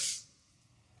if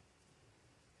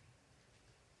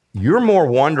you're more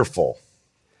wonderful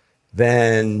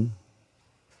than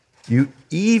you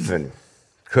even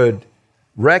could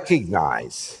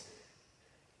recognize,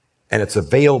 and it's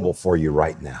available for you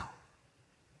right now?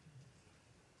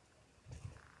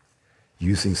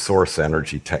 Using source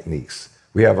energy techniques.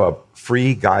 We have a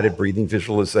free guided breathing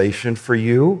visualization for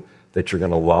you that you're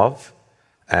going to love,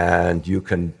 and you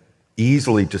can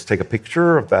easily just take a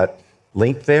picture of that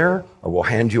link there, or we'll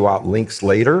hand you out links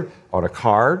later on a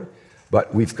card.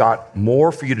 But we've got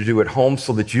more for you to do at home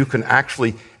so that you can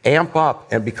actually amp up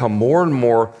and become more and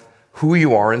more who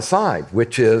you are inside,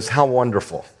 which is how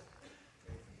wonderful.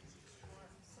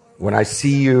 When I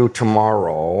see you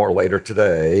tomorrow or later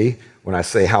today, when I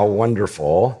say how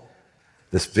wonderful,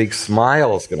 this big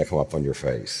smile is going to come up on your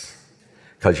face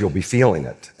because you'll be feeling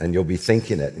it and you'll be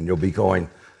thinking it and you'll be going,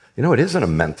 you know, it isn't a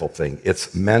mental thing.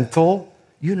 It's mental.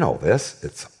 You know this.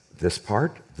 It's this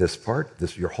part,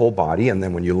 your whole body. And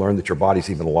then when you learn that your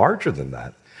body's even larger than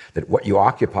that, that what you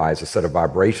occupy is a set of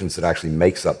vibrations that actually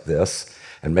makes up this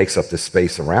and makes up this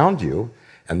space around you.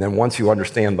 And then once you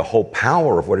understand the whole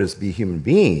power of what it is to be a human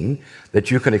being, that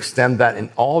you can extend that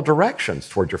in all directions,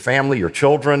 toward your family, your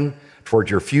children, toward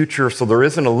your future. So there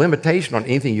isn't a limitation on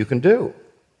anything you can do.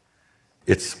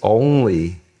 It's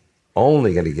only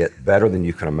going to get better than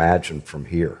you can imagine from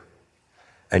here.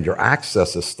 And your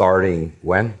access is starting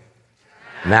when?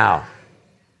 Now.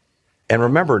 And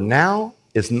remember, now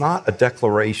is not a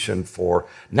declaration for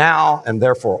now and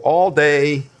therefore all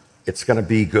day it's going to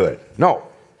be good. No.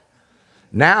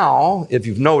 Now, if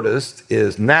you've noticed,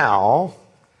 is now,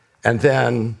 and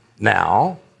then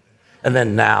now, and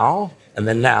then now, and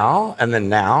then now, and then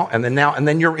now, and then now, and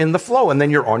then you're in the flow, and then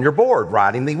you're on your board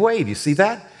riding the wave. You see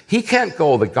that? He can't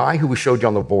go, the guy who we showed you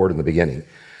on the board in the beginning,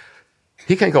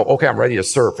 he can't go, okay, I'm ready to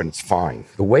surf, and it's fine.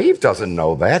 The wave doesn't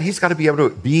know that. He's got to be able to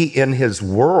be in his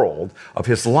world of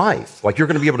his life. Like you're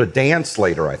going to be able to dance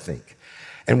later, I think.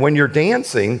 And when you're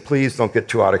dancing, please don't get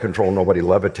too out of control, nobody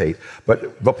levitate.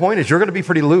 But the point is, you're going to be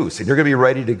pretty loose and you're going to be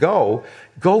ready to go.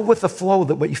 Go with the flow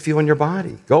that what you feel in your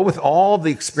body. Go with all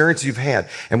the experiences you've had.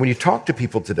 And when you talk to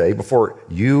people today, before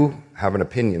you have an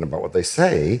opinion about what they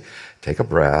say, take a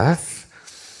breath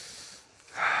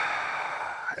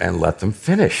and let them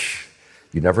finish.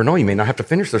 You never know, you may not have to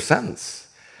finish their sentence.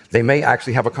 They may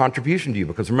actually have a contribution to you,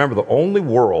 because remember, the only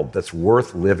world that's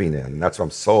worth living in, and that's why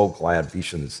I'm so glad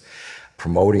Vishen's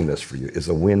promoting this for you, is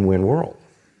a win-win world.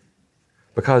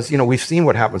 Because, you know, we've seen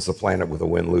what happens to the planet with a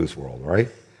win-lose world, right?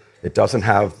 It doesn't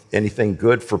have anything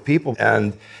good for people,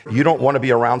 and you don't want to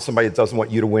be around somebody that doesn't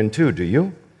want you to win too, do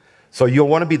you? So you'll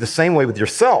want to be the same way with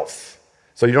yourself.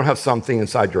 So you don't have something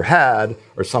inside your head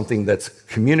or something that's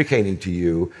communicating to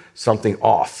you something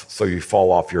off, so you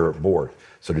fall off your board.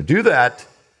 So to do that,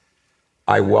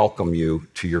 I welcome you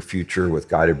to your future with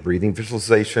guided breathing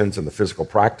visualizations and the physical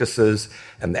practices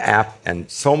and the app and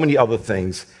so many other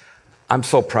things. I'm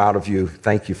so proud of you.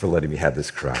 Thank you for letting me have this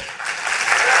crowd.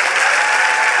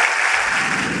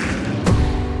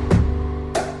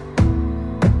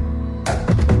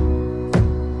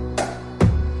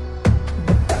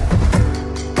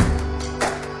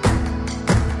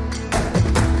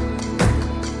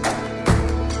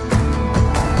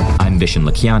 Vishen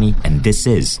Lakhiani, and this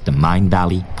is the Mind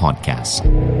Valley Podcast.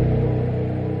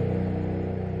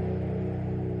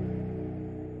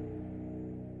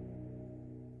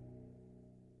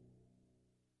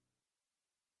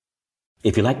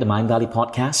 If you like the Mind Valley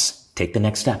Podcast, take the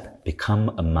next step. Become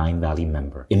a Mind Valley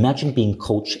member. Imagine being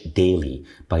coached daily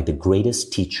by the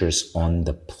greatest teachers on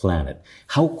the planet.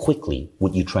 How quickly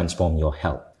would you transform your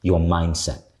health, your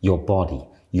mindset, your body,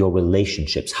 your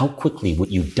relationships? How quickly would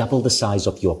you double the size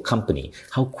of your company?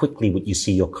 How quickly would you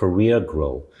see your career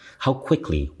grow? How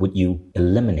quickly would you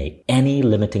eliminate any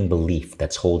limiting belief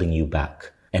that's holding you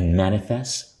back and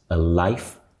manifest a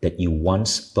life that you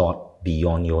once thought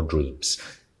beyond your dreams?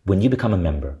 When you become a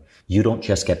member, you don't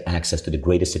just get access to the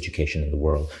greatest education in the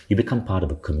world. You become part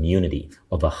of a community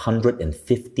of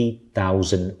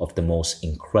 150,000 of the most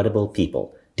incredible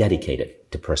people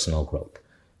dedicated to personal growth.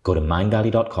 Go to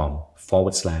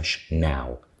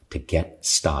mindvalley.com/now to get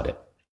started.